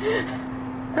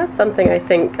 That's something I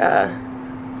think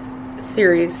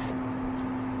series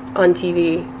on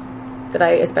TV that I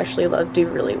especially love do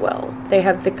really well. They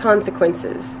have the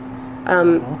consequences.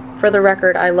 For the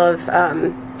record, I love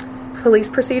police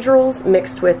procedurals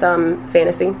mixed with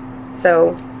fantasy. So,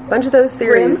 a bunch of those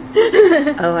series.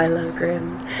 Oh, I love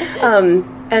Grimm.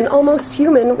 And Almost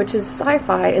Human, which is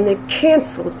sci-fi, and they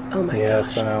canceled. Oh my gosh.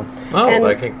 Yes, I know. Oh, And-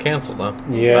 that get canceled, huh?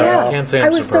 Yeah. I can't say I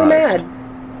I'm was surprised. so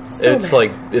mad. So It's mad.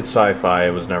 like, it's sci-fi.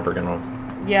 It was never going to...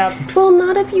 Yeah. Well,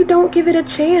 not if you don't give it a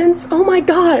chance. Oh my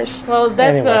gosh. Well,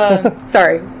 that's Anyway.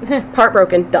 Sorry.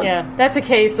 Heartbroken. Done. yeah, that's a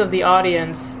case of the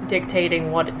audience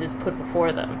dictating what is put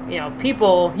before them.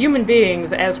 People, human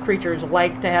beings as creatures,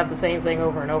 like to have the same thing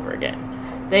over and over again.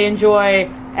 They enjoy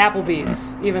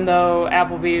Applebee's, even though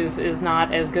Applebee's is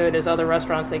not as good as other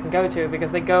restaurants they can go to,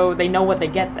 because they know what they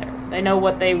get there. They know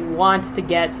what they want to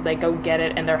get, so they go get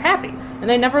it, and they're happy. And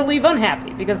they never leave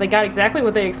unhappy, because they got exactly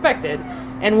what they expected.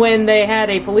 And when they had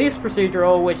a police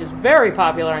procedural, which is very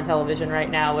popular on television right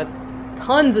now, with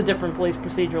tons of different police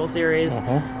procedural series,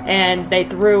 and they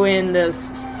threw in this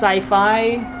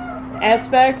sci-fi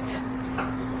aspect,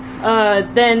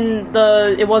 then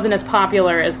it wasn't as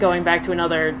popular as going back to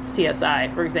another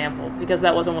CSI, for example, because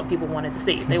that wasn't what people wanted to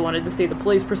see. They wanted to see the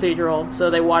police procedural, so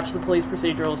they watched the police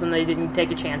procedurals, and they didn't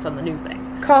take a chance on the new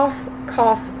thing. Cough,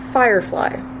 cough,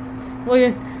 Firefly.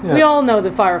 Well, we all know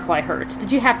that Firefly hurts.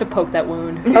 Did you have to poke that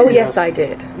wound? Oh, yes, I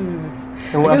did.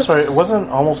 I'm sorry, wasn't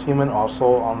Almost Human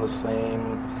also on the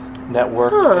same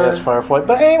network as Firefly?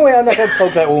 But anyway, I'm not going to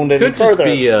poke that wound any Could just further.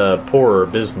 be poorer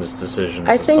business decisions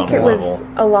I at think some it was level.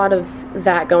 a lot of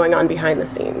that going on behind the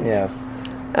scenes. Yes.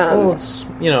 Well,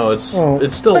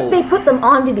 it's still... But they put them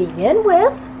on to begin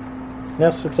with.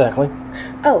 Yes, exactly.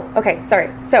 Oh, okay, sorry.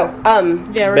 So, Yeah, Back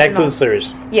to the original.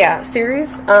 series. yeah,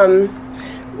 series.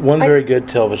 One very good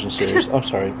television series. I'm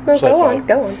sorry. No, Sci-fi.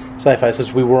 go on. Sci-fi,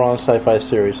 since we were on sci-fi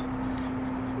series.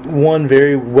 One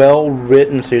very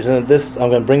well-written series, and I'm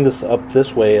going to bring this up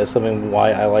this way as something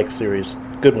why I like series.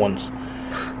 Good ones.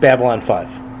 Babylon 5.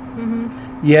 Mm-hmm.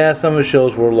 Yeah, some of the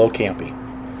shows were low campy.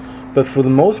 But for the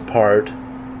most part,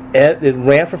 it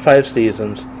ran for 5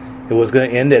 seasons. It was going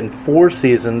to end in 4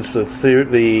 seasons.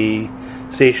 The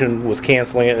station was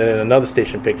canceling it, and then another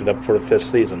station picked it up for the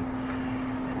 5th season.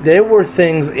 There were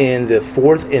things in the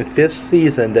 4th and 5th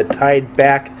season that tied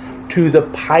back to the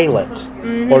pilot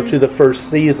or to the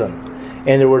 1st season.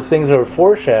 And there were things that were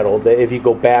foreshadowed that if you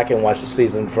go back and watch the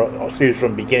series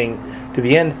from beginning to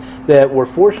the end, that were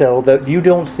foreshadowed that you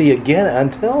don't see again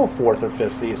until 4th or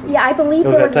 5th season. Yeah, I believe It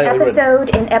there was that an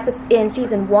tightly episode in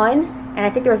season 1, and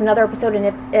I think there was another episode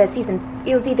in season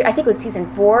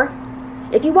 4.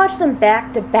 If you watch them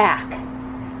back to back,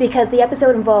 because the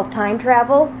episode involved time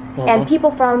travel, and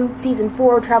people from season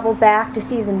 4 traveled back to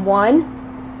season 1,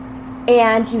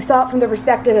 and you saw it from the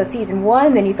perspective of season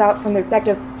 1, then you saw it from the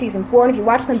perspective of season 4, and if you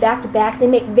watch them back to back, they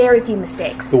make very few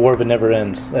mistakes. The War of It Never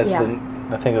Ends. I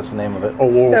think that's the name of it. Or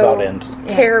War Without End.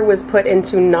 Care was put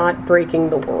into not breaking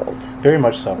the world. Very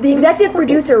much so. The executive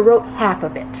producer wrote half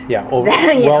of it. Yeah,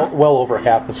 Yeah. well over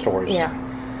half the stories. Yeah.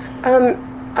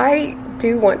 I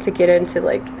do want to get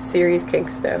into, series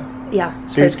kinks, though. Yeah.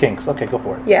 Series kinks. Okay, go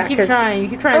for it. Yeah, You keep 'cause-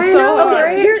 trying so I know, hard.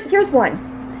 right? Here's one.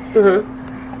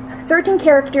 Certain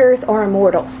characters are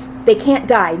immortal. They can't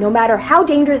die. No matter how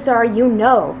dangerous they are, you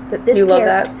know that this You love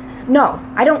character... No,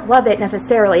 I don't love it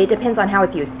necessarily. It depends on how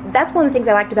it's used. That's one of the things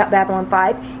I liked about Babylon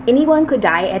 5. Anyone could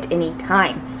die at any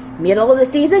time. Middle of the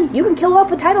season, you can kill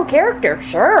off a title character.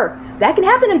 Sure, that can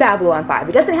happen in Babylon 5.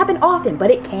 It doesn't happen often, but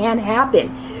it can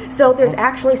happen. So there's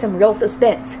actually some real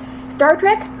suspense. Star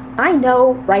Trek, I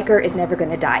know Riker is never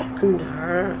going to die.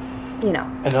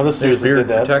 Another series His that beard did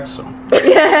that. protects him.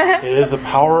 It is the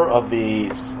power of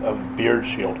Beard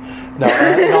Shield. No,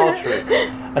 in all truth,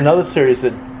 another series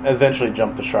that eventually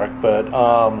jumped the shark, but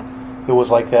it was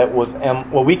like that was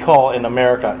what we call in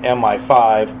America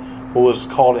MI5. What was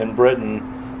called in Britain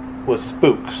was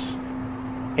Spooks,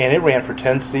 and it ran for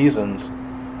 10 seasons.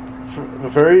 the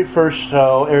very first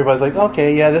show, everybody's like,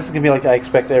 okay, yeah, this is going to be like I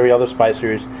expect every other spy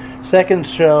series. Second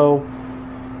show,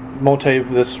 won't tell you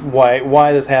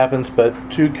why this happens, but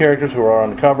two characters who are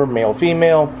undercover, male,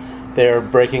 female, they're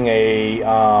breaking a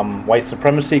white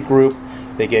supremacy group.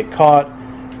 They get caught.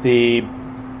 The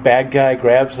bad guy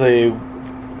grabs the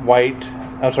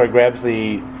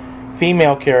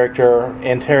female character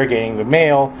interrogating the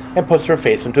male and puts her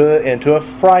face into a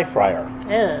fry fryer.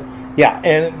 Yeah. Yeah,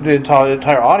 and the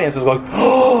entire audience is going,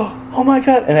 oh my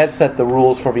god! And that set the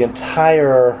rules for the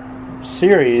entire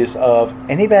series of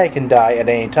anybody can die at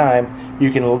any time.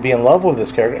 You can be in love with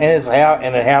this character,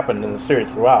 and it happened in the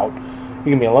series throughout.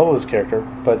 You can be in love with this character,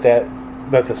 but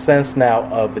the sense now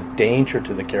of the danger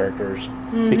to the characters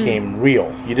became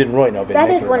real. You didn't really know if it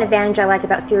That is one advantage I like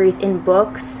about series in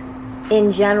books,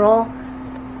 in general.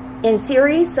 In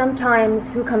series, sometimes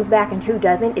who comes back and who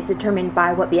doesn't is determined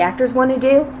by what the actors want to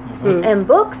do. In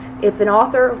books, if an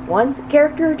author wants a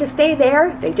character to stay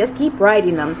there, they just keep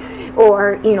writing them.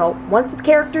 Or, wants a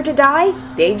character to die,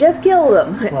 they just kill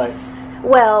them. Right.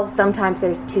 Well, sometimes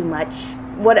there's too much,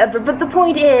 whatever. But the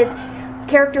point is,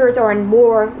 characters are in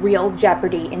more real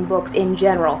jeopardy in books in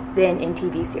general than in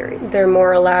TV series. They're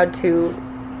more allowed to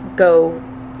go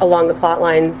along the plot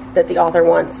lines that the author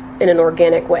wants in an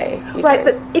organic way. Right,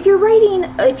 but if you're reading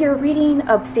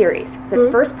a series that's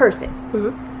first person,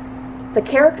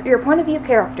 your point of view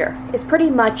character is pretty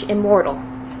much immortal.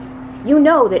 You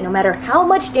know that no matter how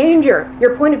much danger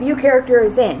your point of view character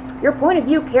is in, your point of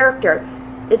view character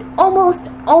is almost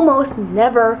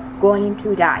never going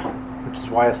to die. Which is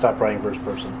why I stopped writing first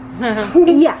person.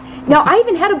 Yeah. Now, I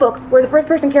even had a book where the first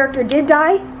person character did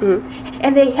die,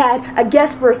 and they had a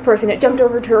guest first person that jumped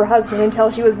over to her husband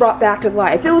until she was brought back to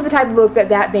life. It was the type of book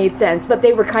that made sense, but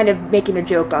they were kind of making a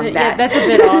joke on that. Yeah, that's a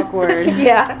bit awkward.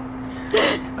 Yeah.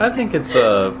 I think it's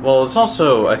it's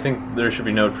also, I think there should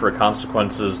be note for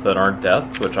consequences that aren't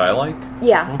death, which I like.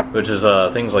 Yeah. Which is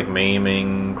things like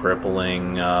maiming,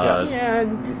 crippling,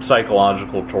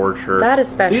 psychological torture. That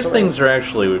especially. These things are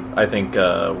actually, I think,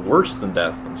 worse than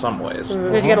death in some ways.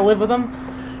 Because you gotta live with them?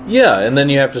 Yeah, and then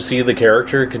you have to see the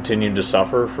character continue to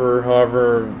suffer for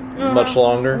however much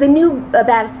longer. The new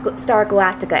Battlestar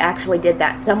Galactica actually did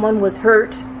that. Someone was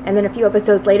hurt, and then a few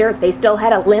episodes later, they still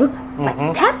had a limp. Like,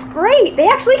 that's great! They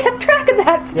actually kept track of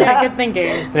that stuff. Yeah, good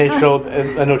thinking. They showed,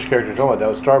 I know which character you're talking about, that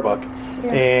was Starbuck.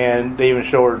 Yeah. And they even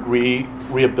showed her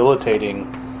rehabilitating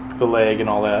the leg and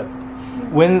all that.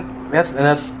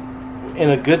 That's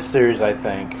in a good series, I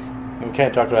think. And we kind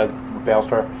of talked about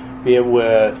Battlestar, be it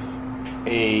with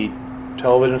a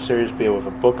television series, be it with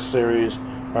a book series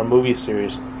or a movie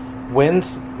series.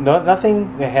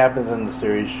 Nothing that happens in the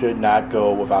series should not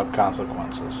go without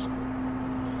consequences.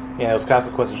 Yeah, those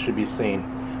consequences should be seen.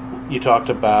 You talked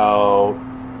about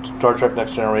Star Trek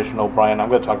Next Generation, O'Brien. I'm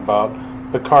going to talk about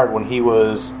Picard when he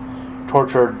was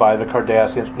tortured by the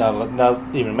Cardassians, not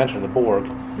even mention the Borg.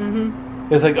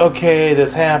 It's like, okay,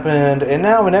 this happened, and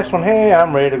now the next one, hey,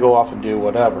 I'm ready to go off and do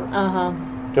whatever.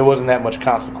 There wasn't that much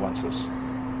consequences.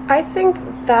 I think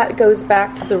that goes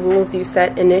back to the rules you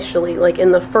set initially, like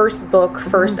in the first book,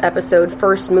 first episode,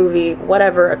 first movie,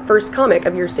 whatever, first comic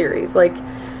of your series. Like,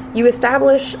 you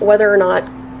establish whether or not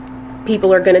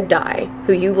people are going to die,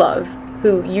 who you love,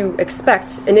 who you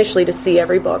expect initially to see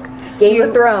every book. Game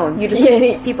of Thrones.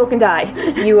 People can die.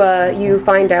 You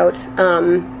find out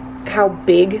how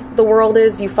big the world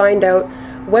is. You find out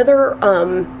whether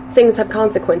things have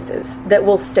consequences that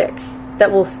will stick,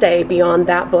 that will stay beyond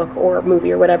that book or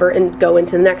movie or whatever and go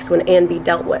into the next one and be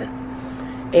dealt with.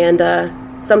 And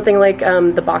something like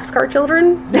the Boxcar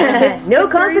Children. No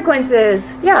consequences.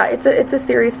 Yeah, it's a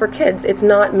series for kids. It's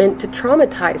not meant to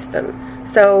traumatize them.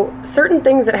 So certain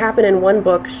things that happen in one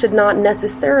book should not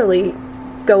necessarily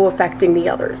go affecting the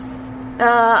others.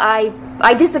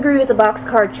 I disagree with the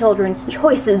Boxcar Children's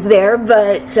choices there,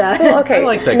 but well, okay. I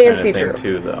like that Nancy kind of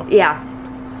thing Drew. too, though. Yeah,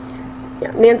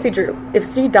 Nancy Drew.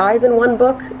 If she dies in one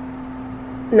book,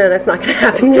 no, that's not going to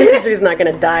happen. Nancy Drew's not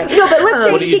going to die. No, but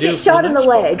let's say she gets shot in the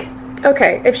leg.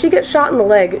 Okay, if she gets shot in the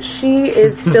leg, she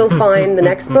is still fine the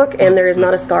next book, and there is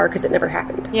not a scar because it never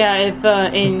happened. Yeah, if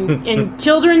in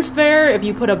children's fare, if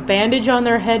you put a bandage on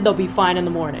their head, they'll be fine in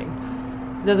the morning.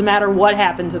 It doesn't matter what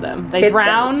happened to them. They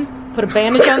drown, put a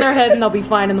bandage on their head, and they'll be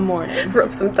fine in the morning.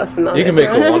 Rub some dust on it. You can make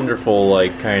a wonderful,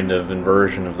 kind of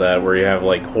inversion of that, where you have,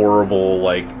 horrible,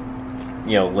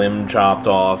 limb chopped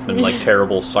off and,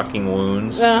 terrible sucking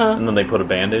wounds, and then they put a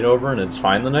Band-Aid over, and it's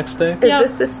fine the next day.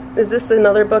 Is this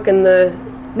another book in the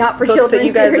not for books children that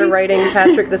you guys series? are writing?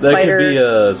 Patrick the Spider. That could be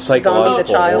a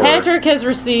psychological horror. Patrick has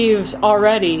received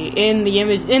already in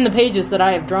the pages that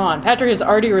I have drawn. Patrick has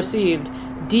already received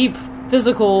deep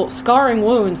physical scarring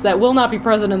wounds that will not be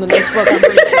present in the next book. I'm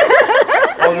pretty sure.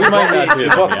 We might not do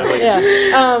that.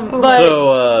 Yeah. But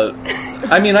So,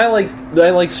 I mean, I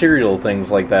like serial things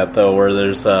like that though, where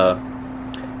there's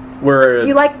where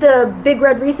You like the big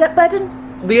red reset button?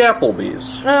 the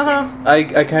Applebee's. I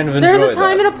kind of enjoy there's a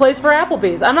time that. and a place for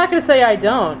Applebee's. I'm not going to say I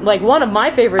don't. Like, one of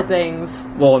my favorite things...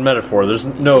 Well, in metaphor, there's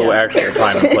no actual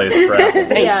time and place for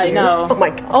Applebee's. Yeah, I know. Oh my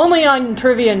god. Only on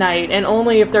trivia night, and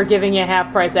only if they're giving you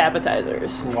half-price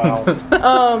appetizers. Wow.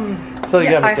 So you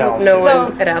got I hope McDonald's. no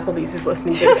one at Applebee's is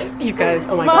listening to this. You guys,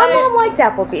 oh my My god. mom likes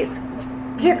Applebee's,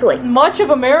 particularly. Much of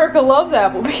America loves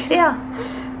Applebee's. Yeah.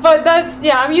 But that's,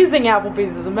 I'm using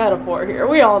Applebee's as a metaphor here.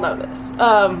 We all know this.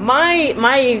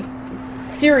 My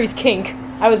series kink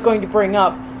I was going to bring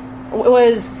up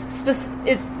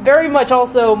it's very much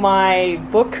also my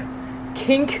book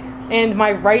kink and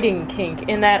my writing kink,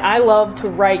 in that I love to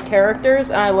write characters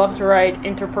and I love to write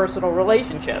interpersonal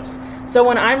relationships. So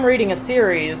when I'm reading a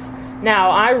series, now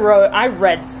I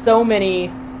read so many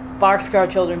Boxcar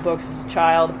Children books as a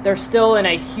child. They're still in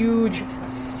a huge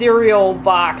cereal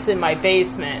box in my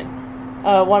basement.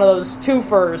 One of those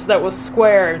twofers that was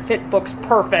square and fit books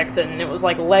perfect, and it was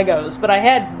like Legos. But I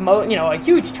had, a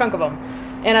huge chunk of them,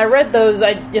 and I read those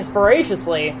just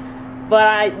voraciously.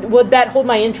 But would that hold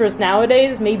my interest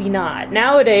nowadays? Maybe not.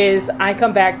 Nowadays, I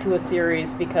come back to a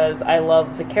series because I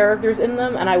love the characters in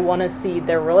them, and I want to see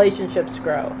their relationships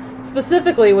grow.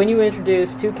 Specifically, when you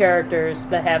introduce two characters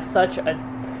that have such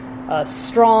a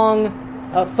strong,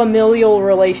 familial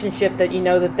relationship that you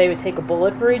know that they would take a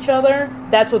bullet for each other,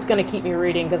 that's what's going to keep me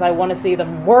reading, because I want to see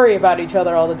them worry about each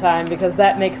other all the time, because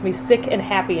that makes me sick and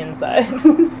happy inside.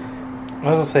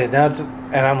 I was gonna say now,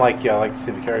 and I'm like, I like to see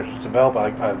the characters develop.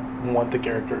 I want the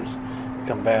characters to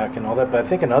come back and all that. But I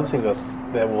think another thing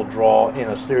that will draw in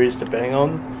a series, depending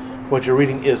on what you're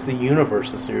reading, is the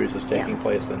universe the series is taking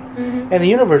place in. Mm-hmm. And the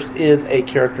universe is a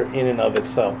character in and of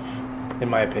itself, in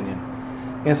my opinion.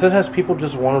 And sometimes people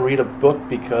just want to read a book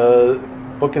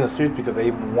in a series because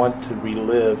they want to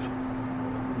relive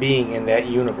being in that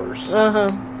universe.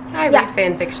 I read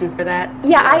fan fiction for that.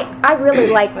 Yeah, I really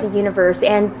like the universe,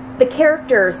 and the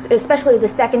characters, especially the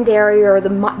secondary or the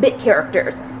bit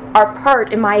characters, are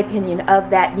part, in my opinion,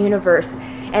 of that universe.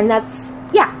 And that's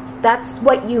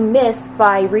what you miss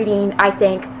by reading, I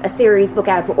think, a series book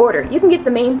out of order. You can get the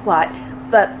main plot,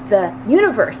 but the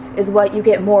universe is what you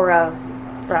get more of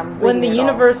from when the reading it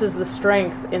universe is the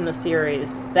strength in the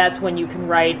series, that's when you can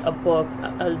write a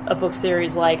book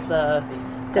series like the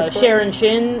Sharon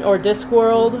Shin or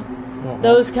Discworld.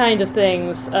 Those kind of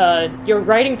things. You're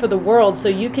writing for the world, so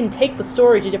you can take the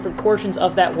story to different portions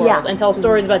of that world and tell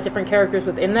stories about different characters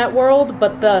within that world,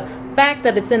 but the fact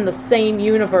that it's in the same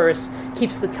universe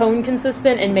keeps the tone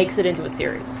consistent and makes it into a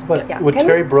series. But would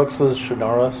Terry Brooks'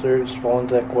 Shannara series fall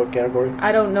into that category?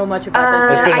 I don't know much about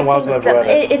that. It's been a while since I've read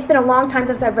it. It's been a long time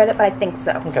since I've read it, but I think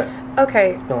so.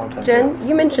 Okay. It's been a long time. Jen,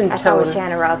 you mentioned I thought it was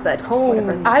tone. Shannara, but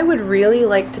whatever. I would really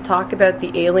like to talk about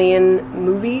the Alien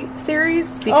movie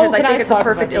series, because I think it's a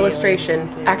perfect illustration.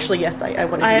 Actually, yes, I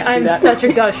wanted you to do I'm that. such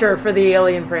a gusher for the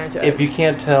Alien franchise. If you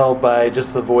can't tell by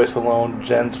just the voice alone,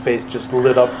 Jen's face just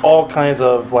lit up all kinds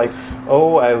of like,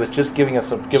 oh, I was just giving a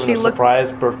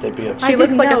surprise birthday gift. She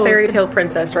looks like a fairy tale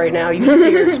princess right now. You just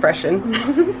see her expression.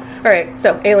 All right,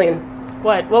 so Alien.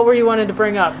 What were you wanting to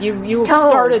bring up? You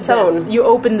started this. You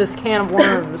opened this can of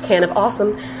worms. Can of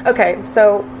awesome. Okay,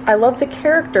 so I love the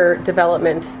character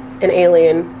development in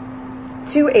Alien.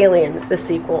 2 Aliens, the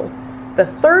sequel. The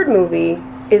third movie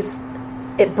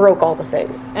it broke all the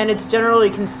things. And it's generally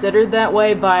considered that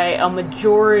way by a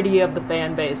majority of the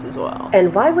fan base as well.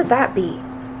 And why would that be?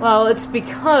 Well, it's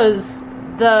because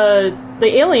the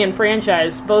Alien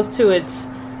franchise, both to its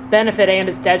benefit and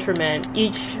its detriment,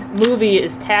 each movie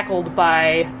is tackled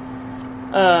by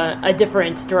a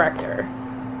different director.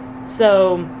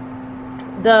 So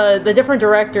the different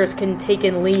directors can take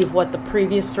and leave what the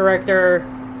previous director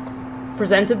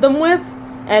presented them with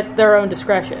at their own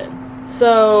discretion.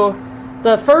 So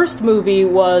the first movie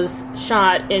was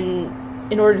shot in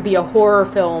order to be a horror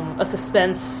film, a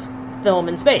suspense film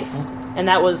in space. And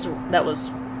that was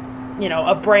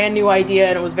a brand new idea,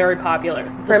 and it was very popular.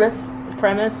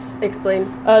 Premise?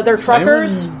 Explain. They're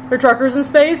truckers. They're truckers in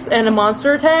space, and a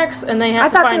monster attacks, and they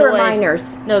have to find a way. I thought they were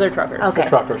miners. No, they're truckers. Okay. They're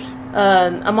truckers.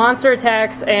 A monster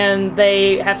attacks, and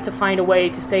they have to find a way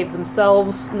to save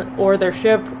themselves, or their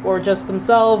ship, or just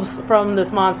themselves from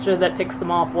this monster that picks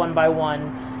them off one by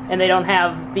one. And they don't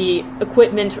have the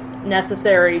equipment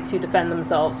necessary to defend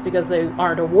themselves because they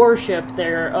aren't a warship.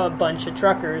 They're a bunch of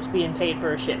truckers being paid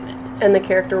for a shipment. And the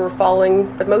character we're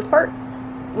following, for the most part?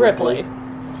 Ripley.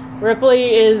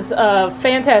 Ripley is a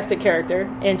fantastic character,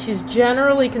 and she's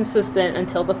generally consistent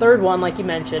until the third one, like you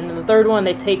mentioned. In the third one,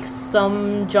 they take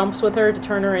some jumps with her to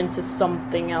turn her into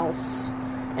something else,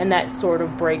 and that sort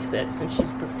of breaks it, since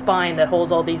she's the spine that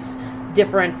holds all these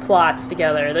different plots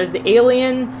together. There's the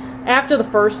alien. After the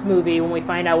first movie, when we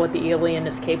find out what the alien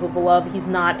is capable of, he's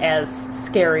not as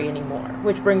scary anymore.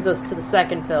 Which brings us to the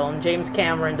second film. James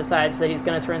Cameron decides that he's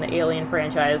going to turn the Alien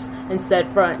franchise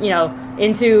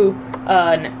into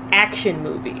an action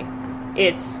movie.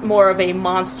 It's more of a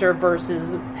monster versus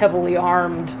heavily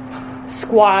armed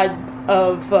squad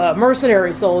of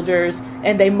mercenary soldiers,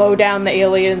 and they mow down the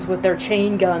aliens with their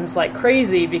chain guns like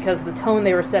crazy, because the tone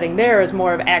they were setting there is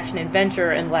more of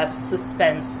action-adventure and less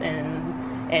suspense and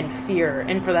fear.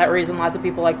 And for that reason, lots of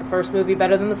people like the first movie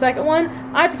better than the second one.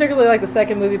 I particularly like the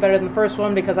second movie better than the first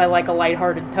one because I like a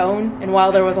lighthearted tone. And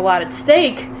while there was a lot at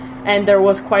stake, and there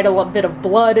was quite a bit of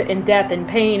blood and death and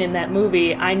pain in that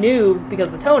movie, I knew, because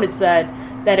the tone had said,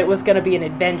 that it was going to be an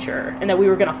adventure, and that we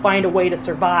were going to find a way to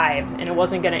survive, and it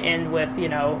wasn't going to end with,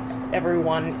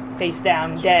 everyone face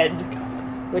down dead,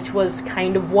 which was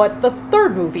kind of what the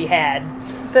third movie had.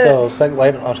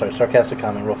 Sarcastic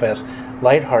comment real fast.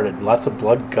 Lighthearted, lots of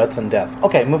blood, guts, and death.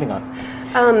 Okay, moving on.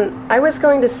 I was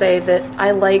going to say that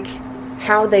I like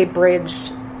how they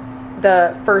bridged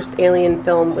the first Alien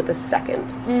film with the second.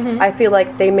 Mm-hmm. I feel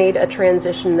like they made a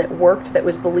transition that worked, that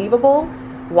was believable.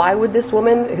 Why would this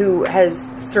woman who has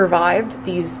survived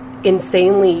these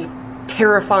insanely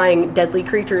terrifying, deadly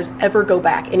creatures ever go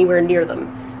back anywhere near them?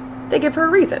 They give her a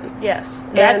reason. Yes.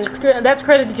 That's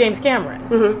credit to James Cameron.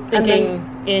 Mm-hmm.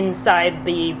 Thinking inside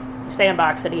the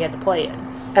sandbox that he had to play in.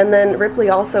 And then Ripley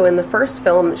also, in the first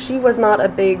film, she was not a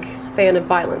big fan of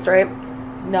violence, right?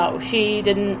 No, she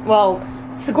didn't. Well,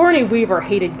 Sigourney Weaver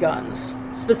hated guns,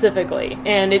 specifically.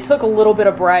 And it took a little bit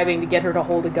of bribing to get her to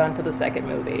hold a gun for the second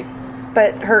movie.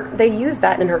 But they used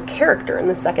that in her character in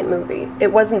the second movie.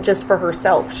 It wasn't just for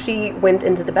herself. She went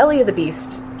into the belly of the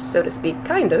beast, so to speak,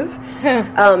 kind of.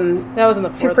 That was in the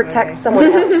fourth to protect movie.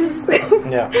 Someone else.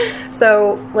 Yeah.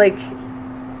 So,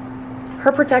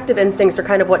 her protective instincts are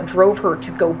kind of what drove her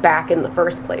to go back in the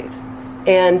first place.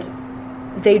 And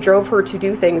they drove her to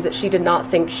do things that she did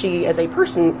not think she, as a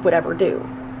person, would ever do.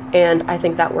 And I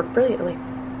think that worked brilliantly.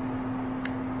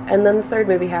 And then the third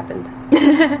movie happened.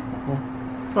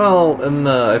 Well,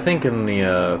 I think in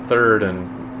the third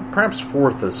and perhaps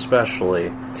fourth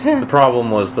especially, the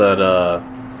problem was that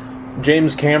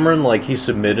James Cameron, he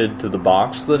submitted to the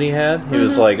box that he had. He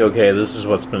was like, okay, this is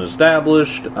what's been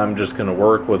established. I'm just going to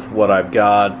work with what I've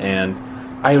got, and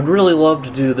I would really love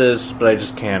to do this, but I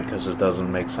just can't because it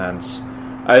doesn't make sense.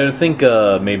 I think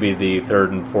maybe the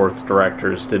third and fourth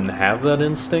directors didn't have that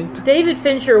instinct. David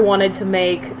Fincher wanted to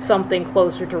make something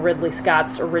closer to Ridley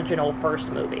Scott's original first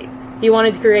movie. He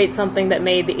wanted to create something that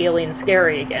made the alien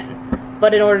scary again.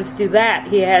 But in order to do that,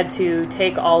 he had to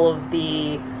take all of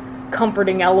the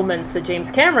comforting elements that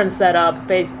James Cameron set up.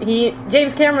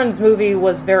 James Cameron's movie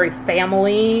was very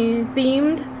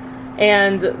family-themed,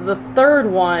 and the third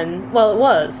one, well, it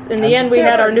was. In the end, we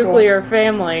had our nuclear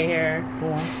family here.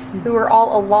 Who were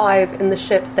all alive in the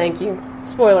ship, thank you.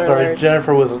 Spoiler alert. Sorry,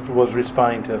 Jennifer was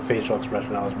responding to the facial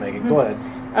expression I was making. Go ahead.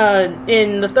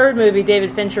 In the third movie,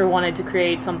 David Fincher wanted to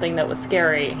create something that was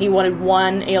scary. He wanted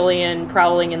one alien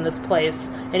prowling in this place,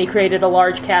 and he created a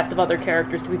large cast of other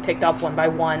characters to be picked up one by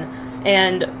one.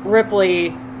 And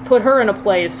Ripley put her in a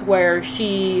place where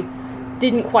she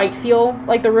didn't quite feel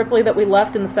like the Ripley that we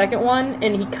left in the second one,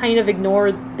 and he kind of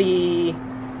ignored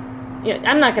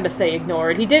I'm not going to say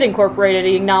ignored. He did incorporate it.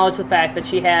 He acknowledged the fact that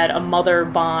she had a mother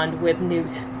bond with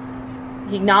Newt.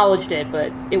 He acknowledged it,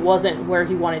 but it wasn't where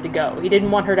he wanted to go. He didn't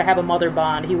want her to have a mother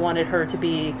bond. He wanted her to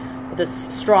be this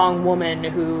strong woman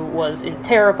who was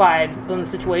terrified from the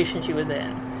situation she was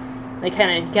in. They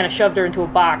kind of shoved her into a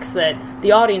box that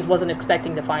the audience wasn't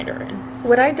expecting to find her in.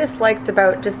 What I disliked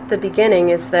about just the beginning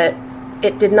is that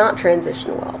it did not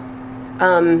transition well.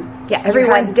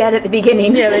 Everyone's dead at the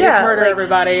beginning. Yeah, they just murder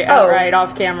everybody outright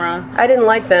off camera. I didn't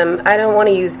like them. I don't want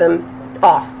to use them.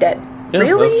 Off, dead. Yeah,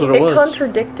 really? That's what it was.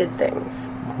 Contradicted things.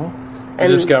 They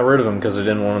just got rid of him because they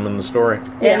didn't want him in the story.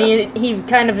 Yeah. And he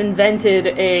kind of invented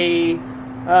a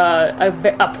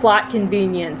plot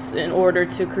convenience in order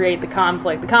to create the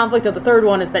conflict. The conflict of the third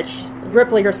one is that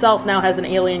Ripley herself now has an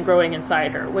alien growing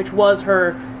inside her, which was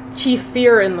her chief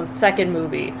fear in the second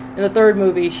movie. In the third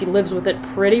movie, she lives with it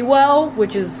pretty well,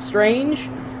 which is strange.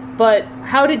 But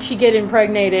how did she get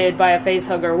impregnated by a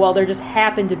facehugger? Well, there just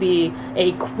happened to be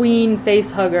a queen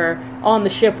facehugger on the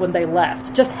ship when they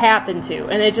left. Just happened to.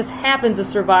 And it just happened to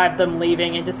survive them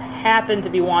leaving. It just happened to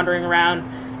be wandering around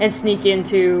and sneak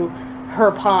into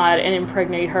her pod and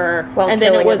impregnate her, while and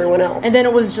killing then it was everyone else. And then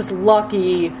it was just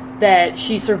lucky that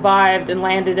she survived and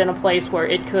landed in a place where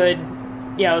it could,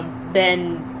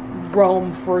 then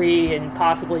roam free and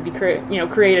possibly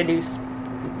create a new,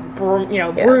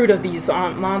 brood of these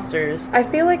monsters. I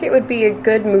feel like it would be a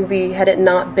good movie had it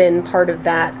not been part of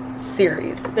that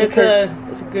series. It's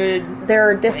a good. There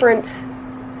are different.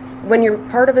 When you're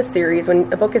part of a series,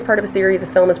 when a book is part of a series, a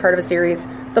film is part of a series,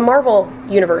 the Marvel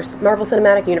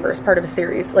Cinematic Universe, part of a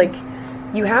series, like,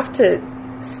 you have to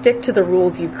stick to the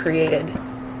rules you created.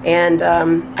 And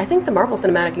I think the Marvel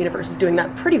Cinematic Universe is doing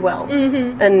that pretty well.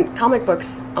 Mm-hmm. And comic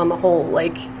books on the whole,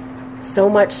 like, so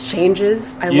much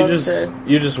changes.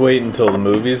 You just wait until the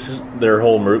movies, their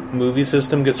whole movie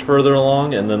system gets further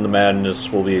along, and then the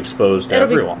madness will be exposed to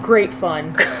everyone. Be great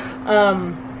fun.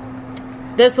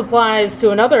 This applies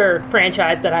to another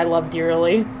franchise that I love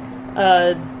dearly,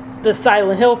 the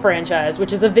Silent Hill franchise,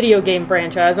 which is a video game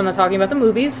franchise. I'm not talking about the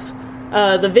movies.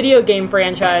 The video game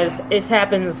franchise, it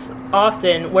happens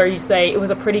often where you say it was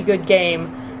a pretty good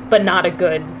game, but not a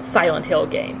good Silent Hill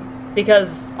game.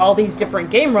 Because all these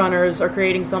different game runners are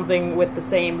creating something with the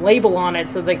same label on it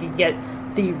so they can get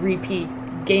the repeat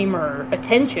gamer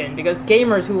attention, because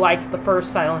gamers who liked the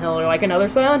first Silent Hill are like another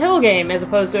Silent Hill game, as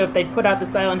opposed to if they put out the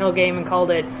Silent Hill game and called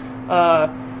it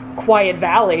Quiet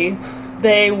Valley,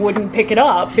 they wouldn't pick it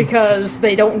up because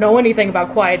they don't know anything about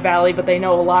Quiet Valley, but they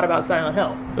know a lot about Silent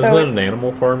Hill. Isn't that an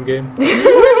Animal Farm game?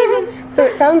 So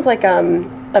it sounds like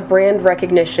a brand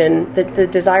recognition, the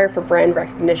desire for brand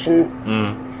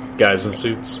recognition. Guys in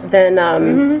suits. Then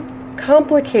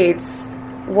complicates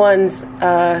one's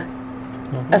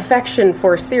affection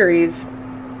for a series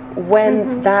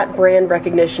when that brand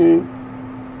recognition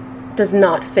does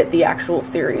not fit the actual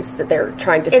series that they're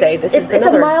trying to say. It's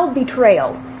a mild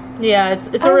betrayal. Yeah,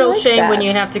 it's a real shame when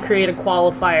you have to create a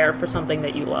qualifier for something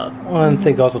that you love. Well, and I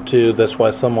think also, too, that's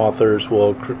why some authors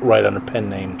will write under pen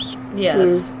names.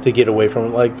 Yes. To get away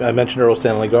from, like I mentioned Earl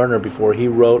Stanley Gardner before, he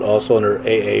wrote also under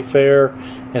A.A. Fair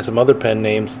and some other pen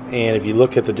names, and if you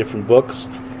look at the different books,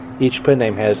 each pen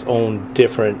name has its own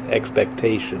different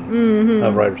expectation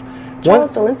of writers.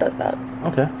 Charles DeLint does that.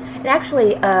 Okay. And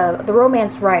actually, the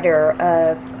romance writer,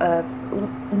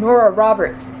 Nora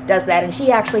Roberts, does that, and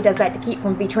she actually does that to keep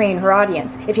from betraying her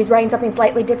audience. If she's writing something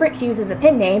slightly different, she uses a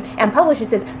pen name and publishes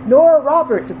says, Nora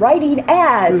Roberts, writing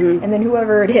as, and then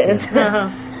whoever it is.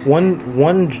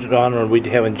 One genre we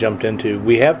haven't jumped into,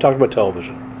 we have talked about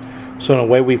television. So in a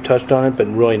way we've touched on it, but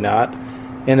really not.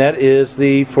 And that is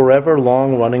the forever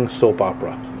long-running soap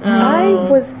opera. I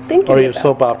was thinking or even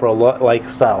soap opera-like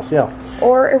styles, yeah.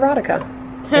 Or erotica.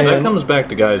 And that comes back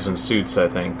to Guys in Suits, I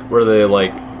think, where they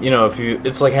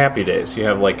it's like Happy Days. You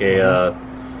have like you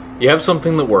have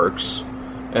something that works,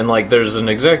 and like there's an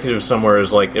executive somewhere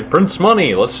who's like, it prints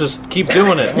money, let's just keep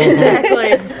doing it.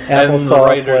 Exactly. Applesauce,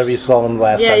 whatever you saw them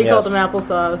last time. Yeah, you called them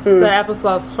applesauce. The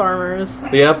applesauce farmers.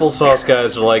 The applesauce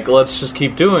guys are like, let's just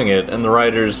keep doing it, and the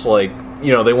writers like,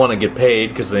 they want to get paid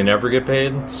because they never get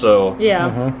paid. So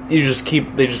they just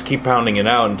keep pounding it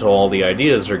out until all the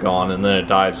ideas are gone, and then it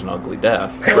dies an ugly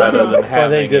death. Rather than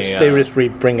having they just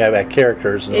bring back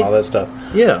characters and all that stuff.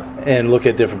 Yeah, and look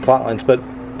at different plot lines. But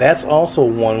that's also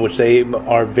one which they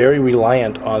are very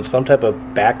reliant on some type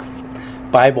of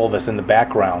Bible that's in the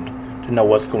background to know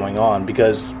what's going on,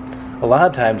 because a lot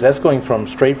of times that's going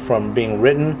straight from being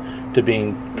written to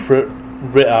being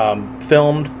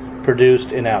filmed,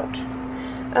 produced, and out.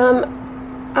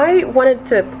 I wanted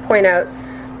to point out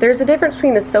there's a difference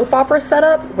between the soap opera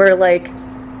setup where like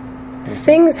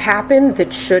things happen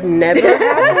that should never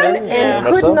happen and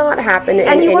could not happen in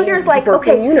any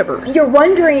working universe. You're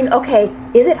wondering, okay,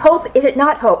 is it Hope? Is it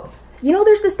not Hope?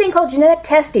 There's this thing called genetic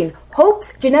testing.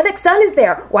 Hope's genetic son is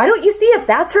there. Why don't you see if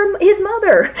that's his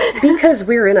mother? Because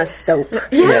we're in a soap.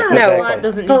 It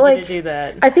doesn't need you to do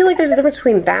that. I feel like there's a difference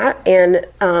between that and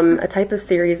a type of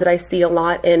series that I see a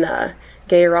lot in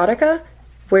gay erotica,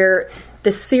 where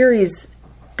the series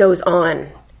goes on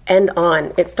and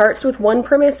on. It starts with one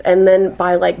premise, and then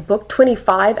by like book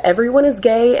 25, everyone is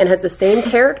gay and has the same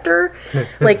character.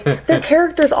 Like their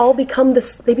characters all become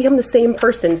they become the same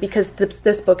person because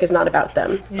this book is not about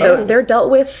them. So they're dealt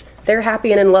with. They're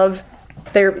happy and in love.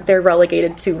 They're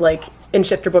relegated to like in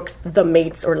shifter books, the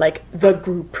mates or like the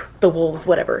group, the wolves,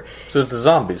 whatever. So it's a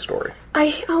zombie story.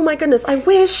 Oh my goodness, I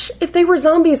wish if they were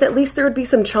zombies, at least there would be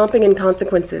some chomping and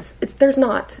consequences. There's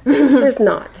not. There's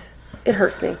not. It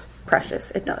hurts me.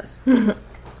 Precious. It does.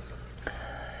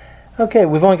 Okay,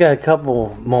 we've only got a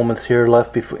couple moments here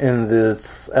left in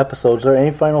this episode. Is there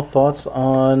any final thoughts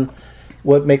on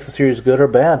what makes the series good or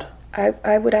bad?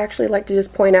 I would actually like to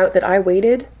just point out that I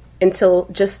waited until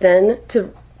just then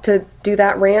to to do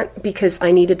that rant because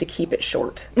I needed to keep it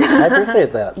short. I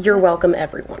appreciate that. You're welcome,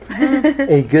 everyone.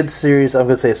 A good series, I'm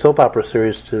going to say a soap opera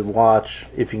series to watch,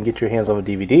 if you can get your hands on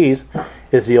the DVDs,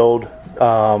 is the old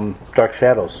Dark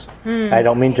Shadows. I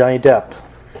don't mean Johnny Depp.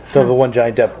 So the one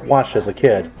Johnny Depp watched as a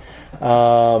kid.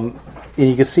 And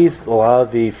you can see a lot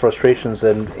of the frustrations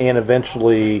and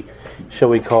eventually, shall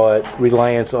we call it,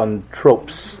 reliance on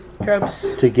tropes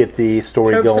to get the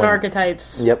story Tropes going. and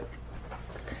archetypes. Yep.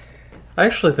 I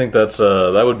actually think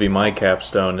that would be my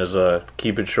capstone, is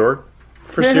keep it short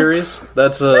for series.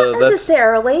 Not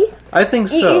necessarily. I think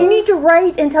so. You need to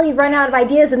write until you run out of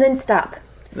ideas and then stop.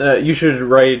 You should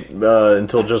write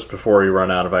until just before you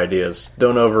run out of ideas.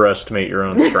 Don't overestimate your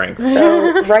own strength.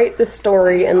 So write the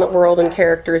story and the world and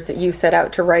characters that you set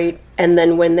out to write, and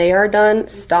then when they are done,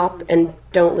 stop and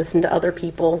don't listen to other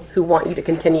people who want you to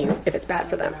continue if it's bad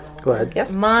for them. Go ahead.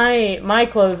 Yes? My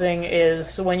closing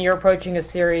is, when you're approaching a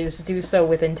series, do so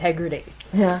with integrity.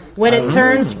 Yeah. When it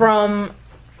turns from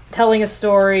telling a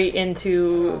story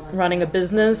into running a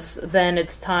business, then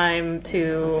it's time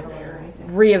to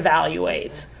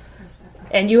reevaluate.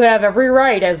 And you have every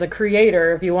right as a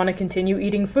creator, if you want to continue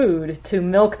eating food, to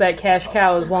milk that cash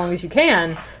cow as long as you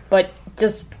can, but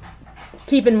just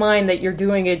keep in mind that you're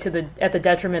doing it at the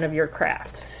detriment of your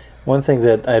craft. One thing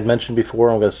that I had mentioned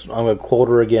before, I'm going to quote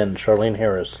her again, Charlene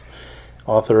Harris,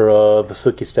 author of The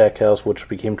Sookie Stackhouse, which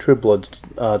became True Blood's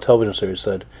television series,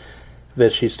 said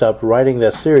that she stopped writing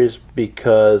that series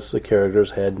because the characters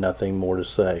had nothing more to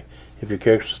say. If your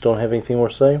characters don't have anything more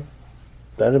to say,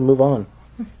 better move on.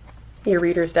 Your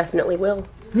readers definitely will.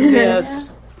 Yes.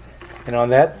 And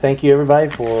on that, thank you everybody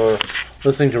for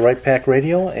listening to Right Pack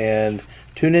Radio, and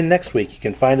tune in next week. You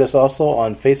can find us also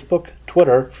on Facebook,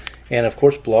 Twitter, and of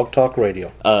course Blog Talk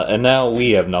Radio. And now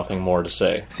we have nothing more to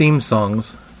say. Theme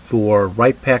songs for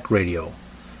Right Pack Radio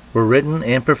were written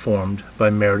and performed by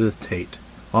Meredith Tate.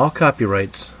 All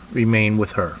copyrights remain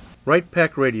with her. Right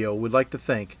Pack Radio would like to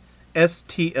thank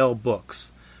STL Books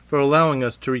for allowing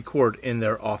us to record in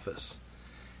their office.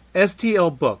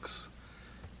 STL Books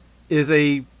is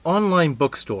a online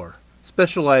bookstore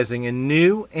specializing in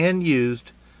new and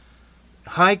used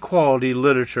high-quality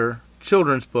literature,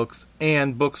 children's books,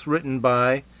 and books written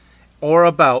by or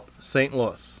about St.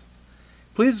 Louis.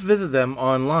 Please visit them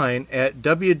online at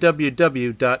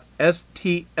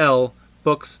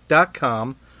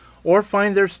www.stlbooks.com or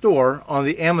find their store on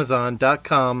the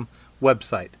Amazon.com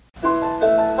website.